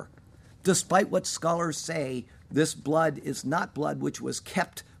altar. Despite what scholars say, this blood is not blood which was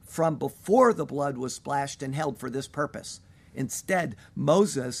kept from before the blood was splashed and held for this purpose. Instead,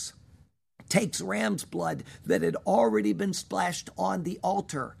 Moses takes ram's blood that had already been splashed on the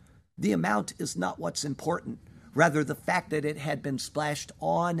altar. The amount is not what's important. Rather, the fact that it had been splashed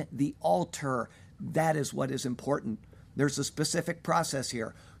on the altar, that is what is important. There's a specific process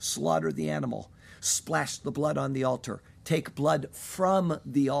here. Slaughter the animal, splash the blood on the altar, take blood from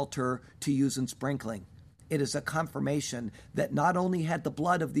the altar to use in sprinkling. It is a confirmation that not only had the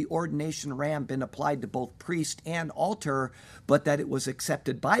blood of the ordination ram been applied to both priest and altar, but that it was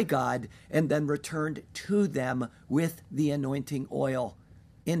accepted by God and then returned to them with the anointing oil.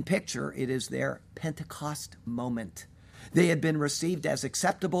 In picture, it is their Pentecost moment. They had been received as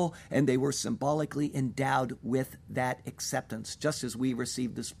acceptable, and they were symbolically endowed with that acceptance, just as we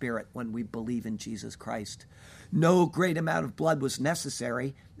receive the Spirit when we believe in Jesus Christ. No great amount of blood was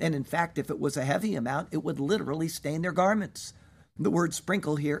necessary, and in fact, if it was a heavy amount, it would literally stain their garments. The word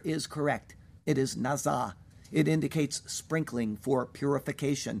sprinkle here is correct. It is nazah. It indicates sprinkling for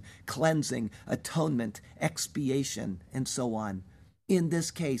purification, cleansing, atonement, expiation, and so on. In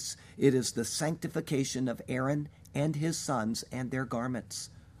this case, it is the sanctification of Aaron and his sons and their garments.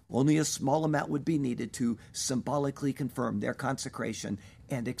 Only a small amount would be needed to symbolically confirm their consecration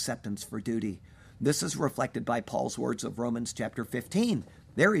and acceptance for duty. This is reflected by Paul's words of Romans chapter 15.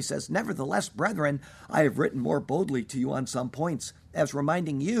 There he says, "Nevertheless, brethren, I have written more boldly to you on some points, as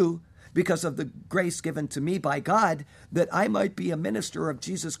reminding you, because of the grace given to me by God, that I might be a minister of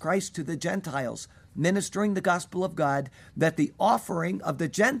Jesus Christ to the Gentiles, ministering the gospel of God, that the offering of the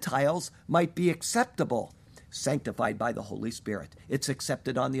Gentiles might be acceptable, sanctified by the Holy Spirit." It's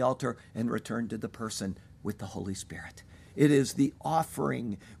accepted on the altar and returned to the person with the Holy Spirit. It is the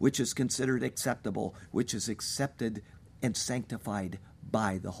offering which is considered acceptable, which is accepted and sanctified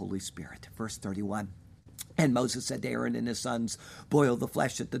by the Holy Spirit. Verse 31. "And Moses said to Aaron and his sons, Boil the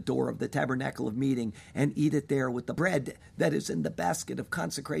flesh at the door of the tabernacle of meeting, and eat it there with the bread that is in the basket of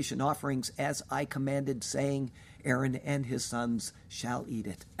consecration offerings, as I commanded, saying, Aaron and his sons shall eat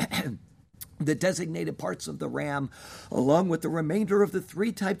it." The designated parts of the ram, along with the remainder of the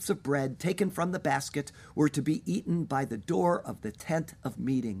 3 types of bread taken from the basket, were to be eaten by the door of the tent of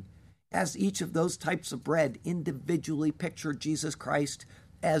meeting. As each of those types of bread individually pictured Jesus Christ,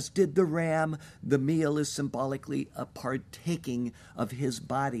 as did the ram, the meal is symbolically a partaking of his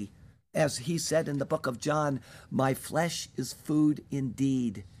body. As he said in the book of John, "My flesh is food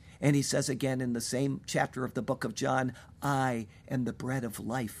indeed." And he says again in the same chapter of the book of John, "I am the bread of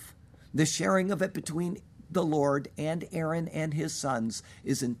life." The sharing of it between the Lord and Aaron and his sons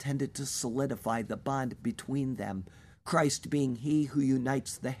is intended to solidify the bond between them, Christ being he who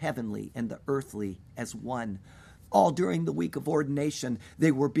unites the heavenly and the earthly as one. All during the week of ordination,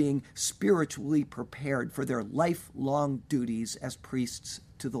 they were being spiritually prepared for their lifelong duties as priests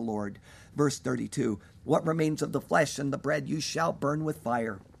to the Lord. Verse 32, "What remains of the flesh and the bread you shall burn with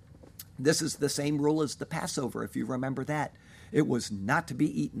fire." This is the same rule as the Passover, if you remember that. It was not to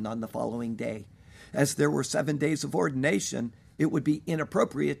be eaten on the following day. As there were 7 days of ordination, it would be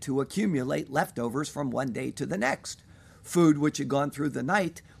inappropriate to accumulate leftovers from one day to the next. Food which had gone through the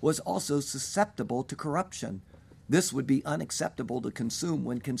night was also susceptible to corruption. This would be unacceptable to consume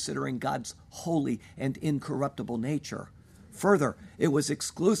when considering God's holy and incorruptible nature. Further, it was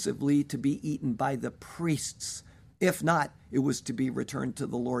exclusively to be eaten by the priests. If not, it was to be returned to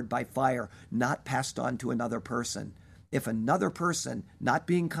the Lord by fire, not passed on to another person. If another person, not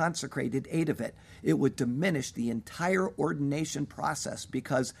being consecrated, ate of it, it would diminish the entire ordination process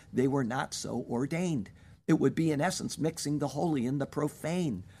because they were not so ordained. It would be, in essence, mixing the holy and the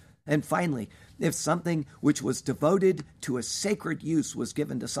profane. And finally, if something which was devoted to a sacred use was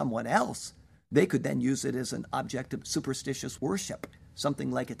given to someone else, they could then use it as an object of superstitious worship,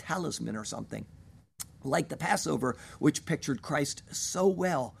 something like a talisman or something. Like the Passover, which pictured Christ so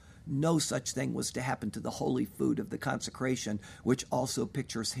well, no such thing was to happen to the holy food of the consecration, which also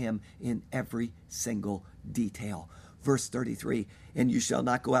pictures him in every single detail. Verse 33, "And you shall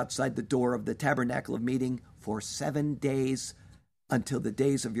not go outside the door of the tabernacle of meeting for 7 days until the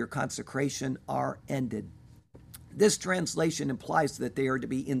days of your consecration are ended." This translation implies that they are to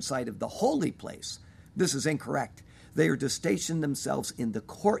be inside of the holy place. This is incorrect. They are to station themselves in the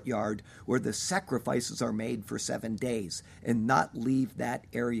courtyard where the sacrifices are made for 7 days and not leave that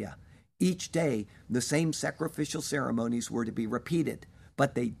area. Each day, the same sacrificial ceremonies were to be repeated,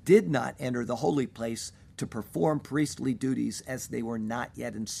 but they did not enter the holy place to perform priestly duties as they were not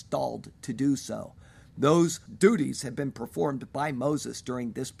yet installed to do so. Those duties had been performed by Moses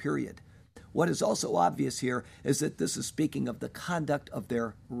during this period. What is also obvious here is that this is speaking of the conduct of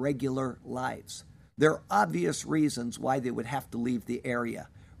their regular lives. There are obvious reasons why they would have to leave the area,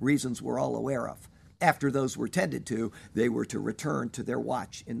 reasons we're all aware of. After those were tended to, they were to return to their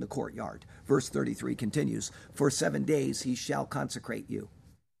watch in the courtyard. Verse 33 continues, "For 7 days he shall consecrate you."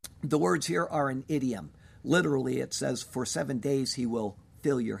 The words here are an idiom. Literally, it says, "For 7 days he will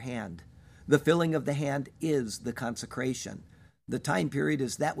fill your hand." The filling of the hand is the consecration. The time period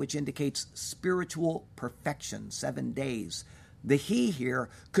is that which indicates spiritual perfection, 7 days. The he here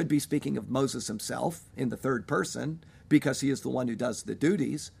could be speaking of Moses himself in the third person because he is the one who does the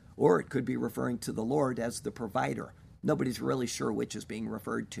duties, or it could be referring to the Lord as the provider. Nobody's really sure which is being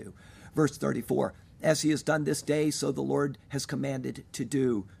referred to. Verse 34, "As he has done this day, so the Lord has commanded to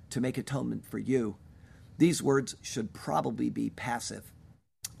do, to make atonement for you." These words should probably be passive.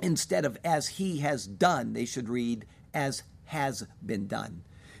 Instead of as he has done, they should read as has been done.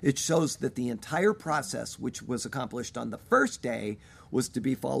 It shows that the entire process, which was accomplished on the first day, was to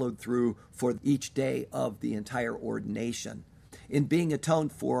be followed through for each day of the entire ordination. In being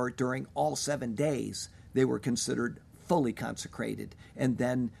atoned for during all 7 days, they were considered fully consecrated, and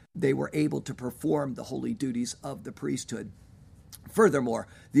then they were able to perform the holy duties of the priesthood. Furthermore,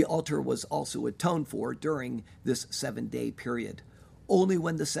 the altar was also atoned for during this 7-day period. Only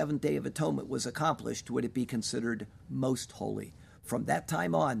when the 7th day of atonement was accomplished would it be considered most holy. From that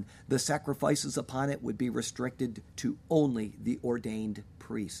time on, the sacrifices upon it would be restricted to only the ordained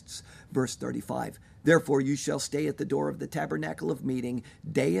priests. Verse 35, Therefore you shall stay at the door of the tabernacle of meeting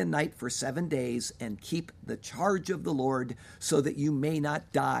day and night for 7 days, and keep the charge of the Lord, so that you may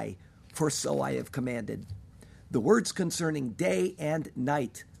not die, for so I have commanded. The words concerning day and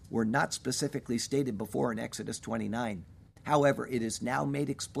night were not specifically stated before in Exodus 29. However, it is now made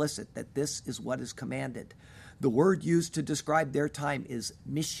explicit that this is what is commanded. The word used to describe their time is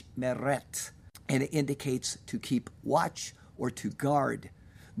mishmeret, and it indicates to keep watch or to guard.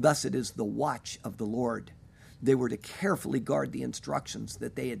 Thus it is the watch of the Lord. They were to carefully guard the instructions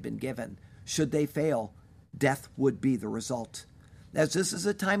that they had been given. Should they fail, death would be the result. As this is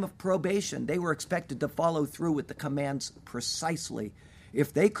a time of probation, they were expected to follow through with the commands precisely.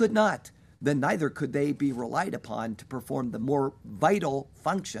 If they could not, then neither could they be relied upon to perform the more vital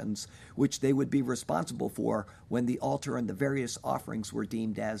functions which they would be responsible for when the altar and the various offerings were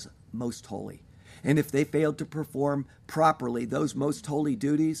deemed as most holy. And if they failed to perform properly those most holy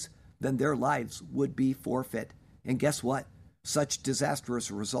duties, then their lives would be forfeit. And guess what? Such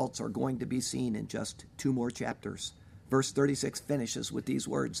disastrous results are going to be seen in just 2 more chapters. Verse 36 finishes with these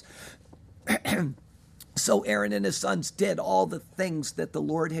words. So Aaron and his sons did all the things that the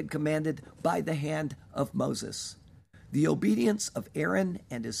Lord had commanded by the hand of Moses. The obedience of Aaron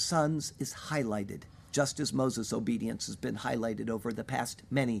and his sons is highlighted, just as Moses' obedience has been highlighted over the past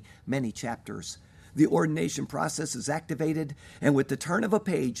many, many chapters. The ordination process is activated, and with the turn of a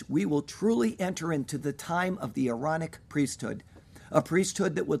page, we will truly enter into the time of the Aaronic priesthood, a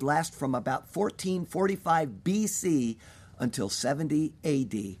priesthood that would last from about 1445 BC until 70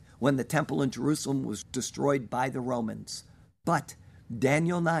 AD, when the temple in Jerusalem was destroyed by the Romans. But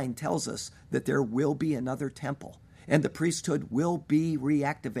Daniel 9 tells us that there will be another temple, and the priesthood will be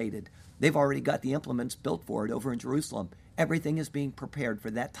reactivated. They've already got the implements built for it over in Jerusalem. Everything is being prepared for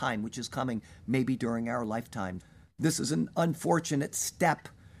that time, which is coming maybe during our lifetime. This is an unfortunate step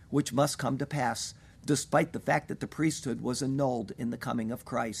which must come to pass, despite the fact that the priesthood was annulled in the coming of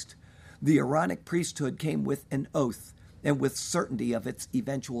Christ. The Aaronic priesthood came with an oath and with certainty of its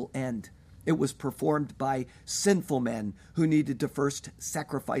eventual end. It was performed by sinful men who needed to first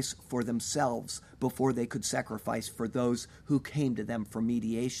sacrifice for themselves before they could sacrifice for those who came to them for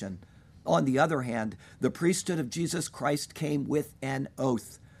mediation. On the other hand, the priesthood of Jesus Christ came with an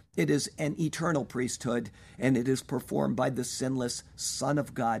oath. It is an eternal priesthood, and it is performed by the sinless Son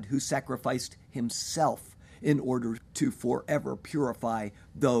of God who sacrificed himself in order to forever purify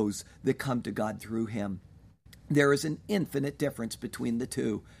those that come to God through him. There is an infinite difference between the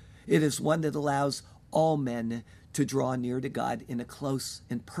two. It is one that allows all men to draw near to God in a close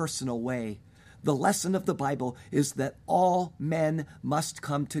and personal way. The lesson of the Bible is that all men must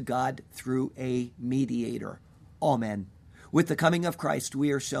come to God through a mediator. All men. With the coming of Christ,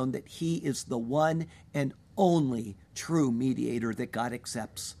 we are shown that he is the one and only true mediator that God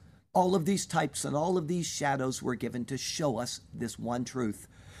accepts. All of these types and all of these shadows were given to show us this one truth.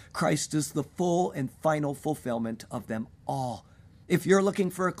 Christ is the full and final fulfillment of them all. If you're looking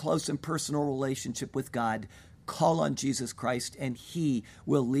for a close and personal relationship with God, call on Jesus Christ, and he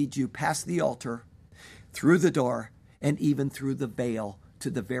will lead you past the altar, through the door, and even through the veil to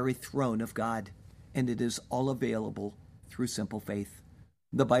the very throne of God. And it is all available through simple faith.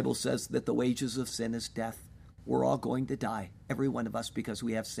 The Bible says that the wages of sin is death. We're all going to die, every one of us, because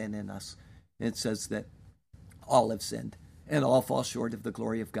we have sin in us. It says that all have sinned and all fall short of the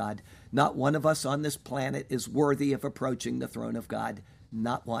glory of God. Not one of us on this planet is worthy of approaching the throne of God.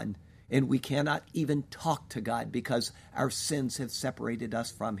 Not one. And we cannot even talk to God because our sins have separated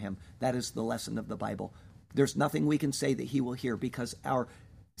us from him. That is the lesson of the Bible. There's nothing we can say that he will hear because our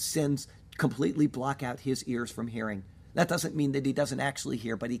sins completely block out his ears from hearing. That doesn't mean that he doesn't actually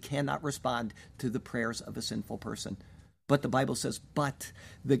hear, but he cannot respond to the prayers of a sinful person. But the Bible says, but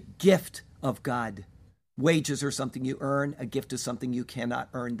the gift of God. Wages are something you earn. A gift is something you cannot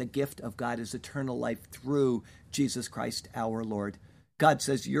earn. The gift of God is eternal life through Jesus Christ our Lord. God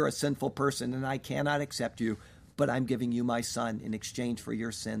says, you're a sinful person and I cannot accept you, but I'm giving you my son in exchange for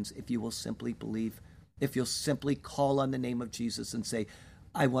your sins if you will simply believe. if you'll simply call on the name of Jesus and say,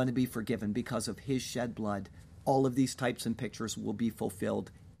 I want to be forgiven because of his shed blood. All of these types and pictures will be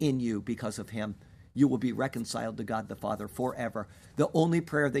fulfilled in you because of him. You will be reconciled to God the Father forever. The only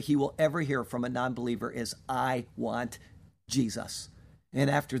prayer that he will ever hear from a non-believer is, I want Jesus. And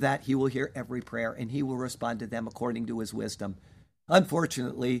after that, he will hear every prayer, and he will respond to them according to his wisdom.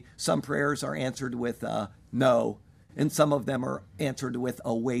 Unfortunately, some prayers are answered with no, and some of them are answered with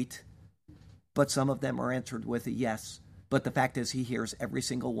a wait, but some of them are answered with a yes. But the fact is, he hears every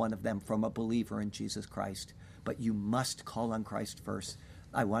single one of them from a believer in Jesus Christ. But you must call on Christ first.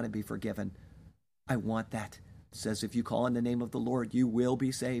 I want to be forgiven. I want that. It says if you call on the name of the Lord, you will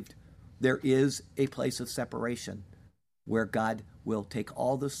be saved. There is a place of separation where God will take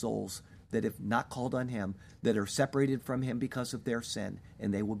all the souls that have not called on him, that are separated from him because of their sin,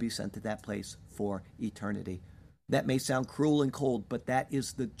 and they will be sent to that place for eternity. That may sound cruel and cold, but that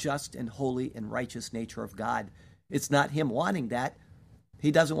is the just and holy and righteous nature of God. It's not him wanting that.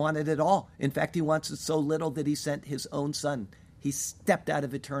 He doesn't want it at all. In fact, he wants it so little that he sent his own son. He stepped out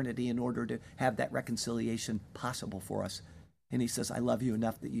of eternity in order to have that reconciliation possible for us. And he says, I love you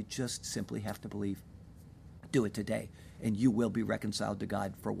enough that you just simply have to believe. Do it today, and you will be reconciled to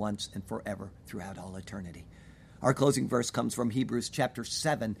God for once and forever throughout all eternity. Our closing verse comes from Hebrews chapter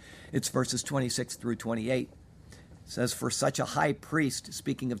 7. It's verses 26 through 28. It says, for such a high priest,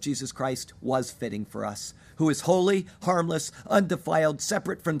 speaking of Jesus Christ, was fitting for us, who is holy, harmless, undefiled,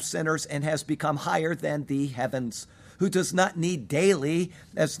 separate from sinners, and has become higher than the heavens, who does not need daily,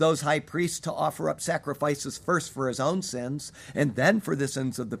 as those high priests, to offer up sacrifices first for his own sins, and then for the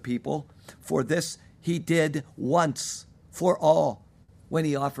sins of the people. For this he did once for all, when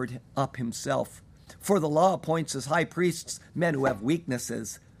he offered up himself. For the law appoints as high priests men who have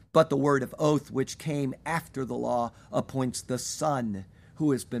weaknesses, but the word of oath which came after the law appoints the Son,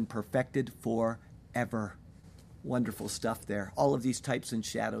 who has been perfected forever. Wonderful stuff there. All of these types and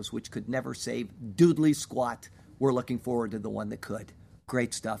shadows which could never save doodly squat. We're looking forward to the one that could.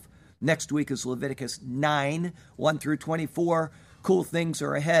 Great stuff. Next week is Leviticus 9, 1 through 24. Cool things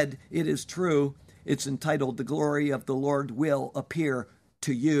are ahead. It is true. It's entitled, The Glory of the Lord Will Appear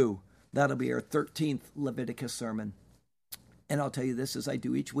to You. That'll be our 13th Leviticus sermon. And I'll tell you this as I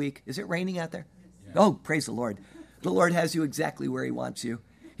do each week. Is it raining out there? Yeah. Oh, praise the Lord. The Lord has you exactly where he wants you.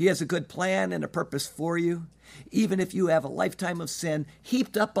 He has a good plan and a purpose for you. Even if you have a lifetime of sin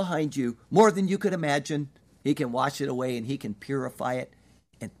heaped up behind you, more than you could imagine, he can wash it away and he can purify it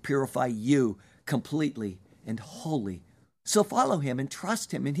and purify you completely and wholly. So follow him and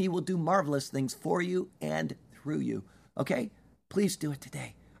trust him, and he will do marvelous things for you and through you. Okay? Please do it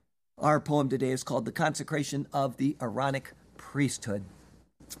today. Our poem today is called The Consecration of the Aaronic Priesthood.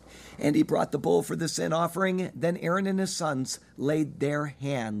 And he brought the bull for the sin offering. Then Aaron and his sons laid their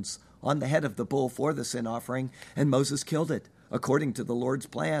hands on the head of the bull for the sin offering, and Moses killed it, according to the Lord's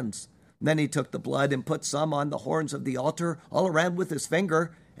plans. Then he took the blood and put some on the horns of the altar all around with his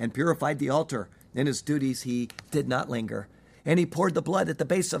finger, and purified the altar. In his duties he did not linger. And he poured the blood at the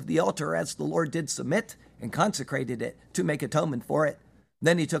base of the altar as the Lord did submit, and consecrated it to make atonement for it.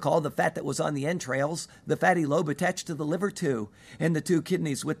 Then he took all the fat that was on the entrails, the fatty lobe attached to the liver too, and the 2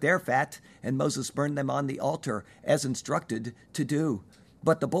 kidneys with their fat, and Moses burned them on the altar, as instructed to do.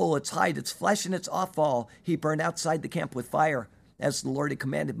 But the bull, its hide, its flesh, and its offal, he burned outside the camp with fire, as the Lord had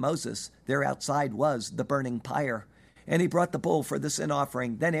commanded Moses. There outside was the burning pyre. And he brought the bull for the sin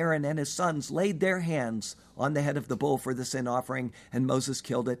offering. Then Aaron and his sons laid their hands on the head of the bull for the sin offering, and Moses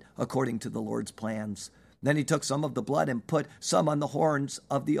killed it according to the Lord's plans. Then he took some of the blood and put some on the horns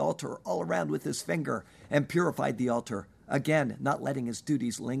of the altar all around with his finger, and purified the altar, again not letting his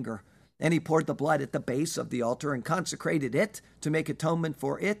duties linger. And he poured the blood at the base of the altar and consecrated it to make atonement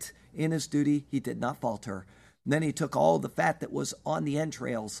for it. In his duty he did not falter. Then he took all the fat that was on the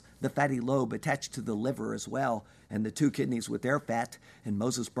entrails, the fatty lobe attached to the liver as well, and the 2 kidneys with their fat, and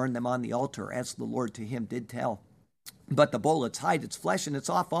Moses burned them on the altar, as the Lord to him did tell. But the bull, its hide, its flesh, and its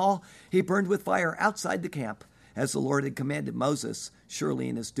offal, he burned with fire outside the camp, as the Lord had commanded Moses. Surely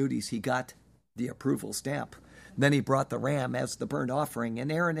in his duties he got the approval stamp. Then he brought the ram as the burnt offering,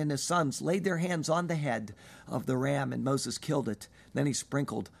 and Aaron and his sons laid their hands on the head of the ram, and Moses killed it. Then he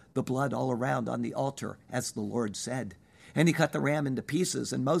sprinkled the blood all around on the altar, as the Lord said. And he cut the ram into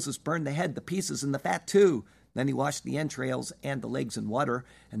pieces, and Moses burned the head, the pieces, and the fat too. Then he washed the entrails and the legs in water,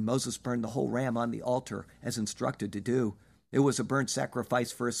 and Moses burned the whole ram on the altar, as instructed to do. It was a burnt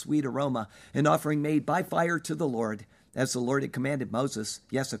sacrifice for a sweet aroma, an offering made by fire to the Lord, as the Lord had commanded Moses,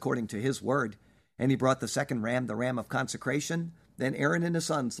 yes, according to his word. And he brought the second ram, the ram of consecration. Then Aaron and his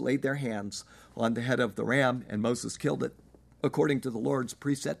sons laid their hands on the head of the ram, and Moses killed it, according to the Lord's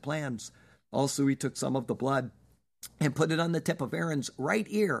preset plans. Also, he took some of the blood and put it on the tip of Aaron's right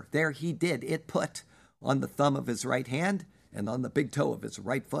ear. There he did it put on the thumb of his right hand and on the big toe of his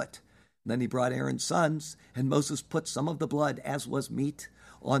right foot. Then he brought Aaron's sons, and Moses put some of the blood, as was meet,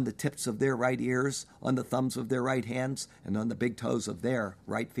 on the tips of their right ears, on the thumbs of their right hands, and on the big toes of their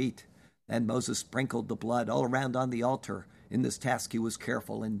right feet. And Moses sprinkled the blood all around on the altar. In this task he was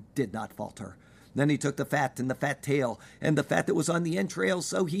careful and did not falter. Then he took the fat and the fat tail, and the fat that was on the entrails,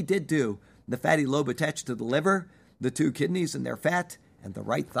 so he did do. The fatty lobe attached to the liver, the 2 kidneys and their fat, and the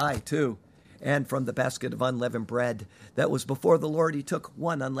right thigh too. And from the basket of unleavened bread that was before the Lord he took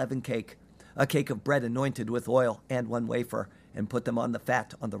 1 unleavened cake, a cake of bread anointed with oil, and 1 wafer, and put them on the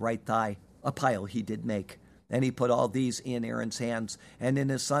fat on the right thigh. A pile he did make. And he put all these in Aaron's hands, and in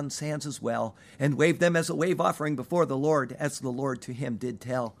his sons' hands as well, and waved them as a wave offering before the Lord, as the Lord to him did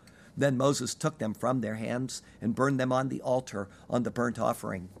tell. Then Moses took them from their hands, and burned them on the altar on the burnt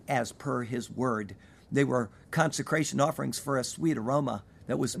offering, as per his word. They were consecration offerings for a sweet aroma,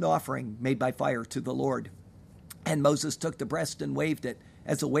 that was an offering made by fire to the Lord. And Moses took the breast and waved it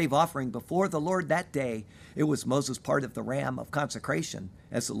as a wave offering before the Lord that day. It was Moses' part of the ram of consecration,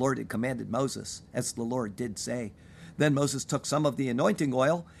 as the Lord had commanded Moses, as the Lord did say. Then Moses took some of the anointing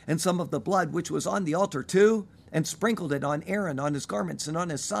oil and some of the blood which was on the altar too, and sprinkled it on Aaron, on his garments, and on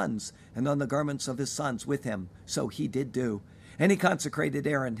his sons, and on the garments of his sons with him. So he did do. And he consecrated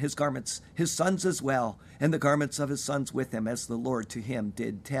Aaron, his garments, his sons as well, and the garments of his sons with him, as the Lord to him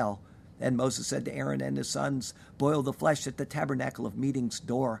did tell. And Moses said to Aaron and his sons, boil the flesh at the tabernacle of meeting's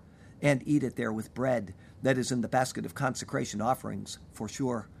door, and eat it there with bread, that is in the basket of consecration offerings, for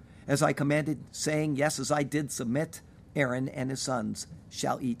sure. As I commanded, saying, yes, as I did submit, Aaron and his sons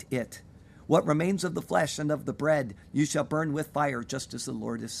shall eat it. What remains of the flesh and of the bread you shall burn with fire, just as the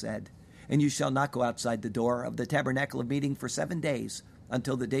Lord has said. And you shall not go outside the door of the tabernacle of meeting for 7 days,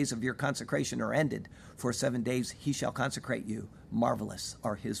 until the days of your consecration are ended. For 7 days he shall consecrate you. Marvelous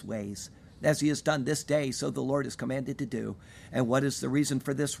are his ways. As he has done this day, so the Lord has commanded to do. And what is the reason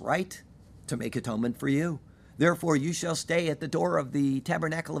for this rite? To make atonement for you. Therefore you shall stay at the door of the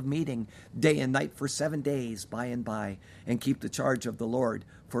tabernacle of meeting, day and night for 7 days by and by, and keep the charge of the Lord,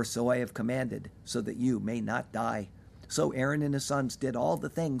 for so I have commanded, so that you may not die. So Aaron and his sons did all the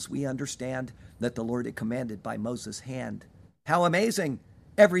things we understand that the Lord had commanded by Moses' hand. How amazing!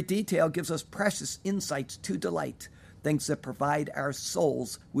 Every detail gives us precious insights to delight, things that provide our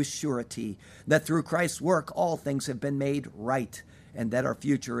souls with surety, that through Christ's work all things have been made right, and that our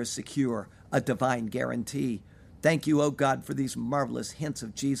future is secure, a divine guarantee. Thank you, O God, for these marvelous hints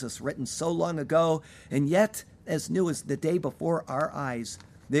of Jesus written so long ago, and yet as new as the day before our eyes.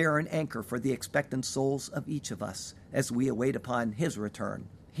 They are an anchor for the expectant souls of each of us as we await upon his return,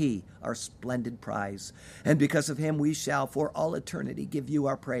 he, our splendid prize. And because of him we shall for all eternity give you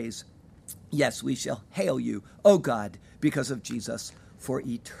our praise. Yes, we shall hail you, O God, because of Jesus, for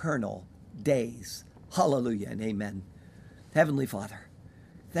eternal days. Hallelujah and amen. Heavenly Father,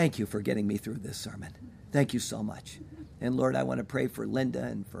 thank you for getting me through this sermon. Thank you so much. And Lord, I want to pray for Linda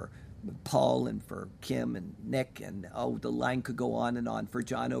and for Paul and for Kim and Nick, and the line could go on and on, for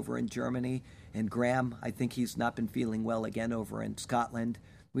John over in Germany, and Graham, I think he's not been feeling well again over in Scotland.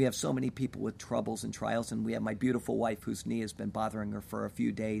 We have so many people with troubles and trials, and we have my beautiful wife whose knee has been bothering her for a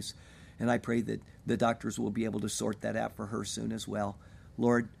few days, and I pray that the doctors will be able to sort that out for her soon as well.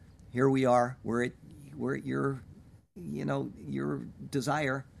 Lord, here we are. We're at your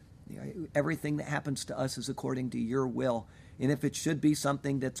desire. Everything that happens to us is according to your will. And if it should be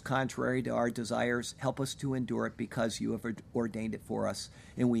something that's contrary to our desires, help us to endure it because you have ordained it for us.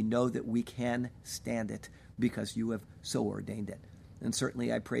 And we know that we can stand it because you have so ordained it. And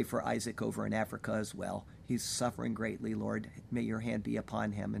certainly I pray for Isaac over in Africa as well. He's suffering greatly, Lord. May your hand be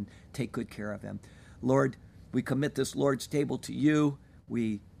upon him and take good care of him. Lord, we commit this Lord's table to you.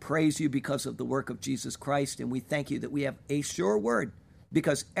 We praise you because of the work of Jesus Christ, and we thank you that we have a sure word,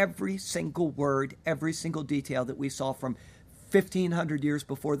 because every single word, every single detail that we saw from 1,500 years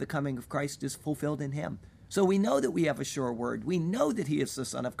before the coming of Christ is fulfilled in him. So we know that we have a sure word. We know that he is the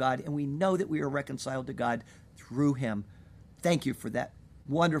Son of God, and we know that we are reconciled to God through him. Thank you for that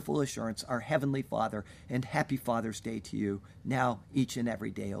wonderful assurance, our Heavenly Father, and happy Father's Day to you, now, each and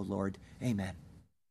every day, O Lord. Amen.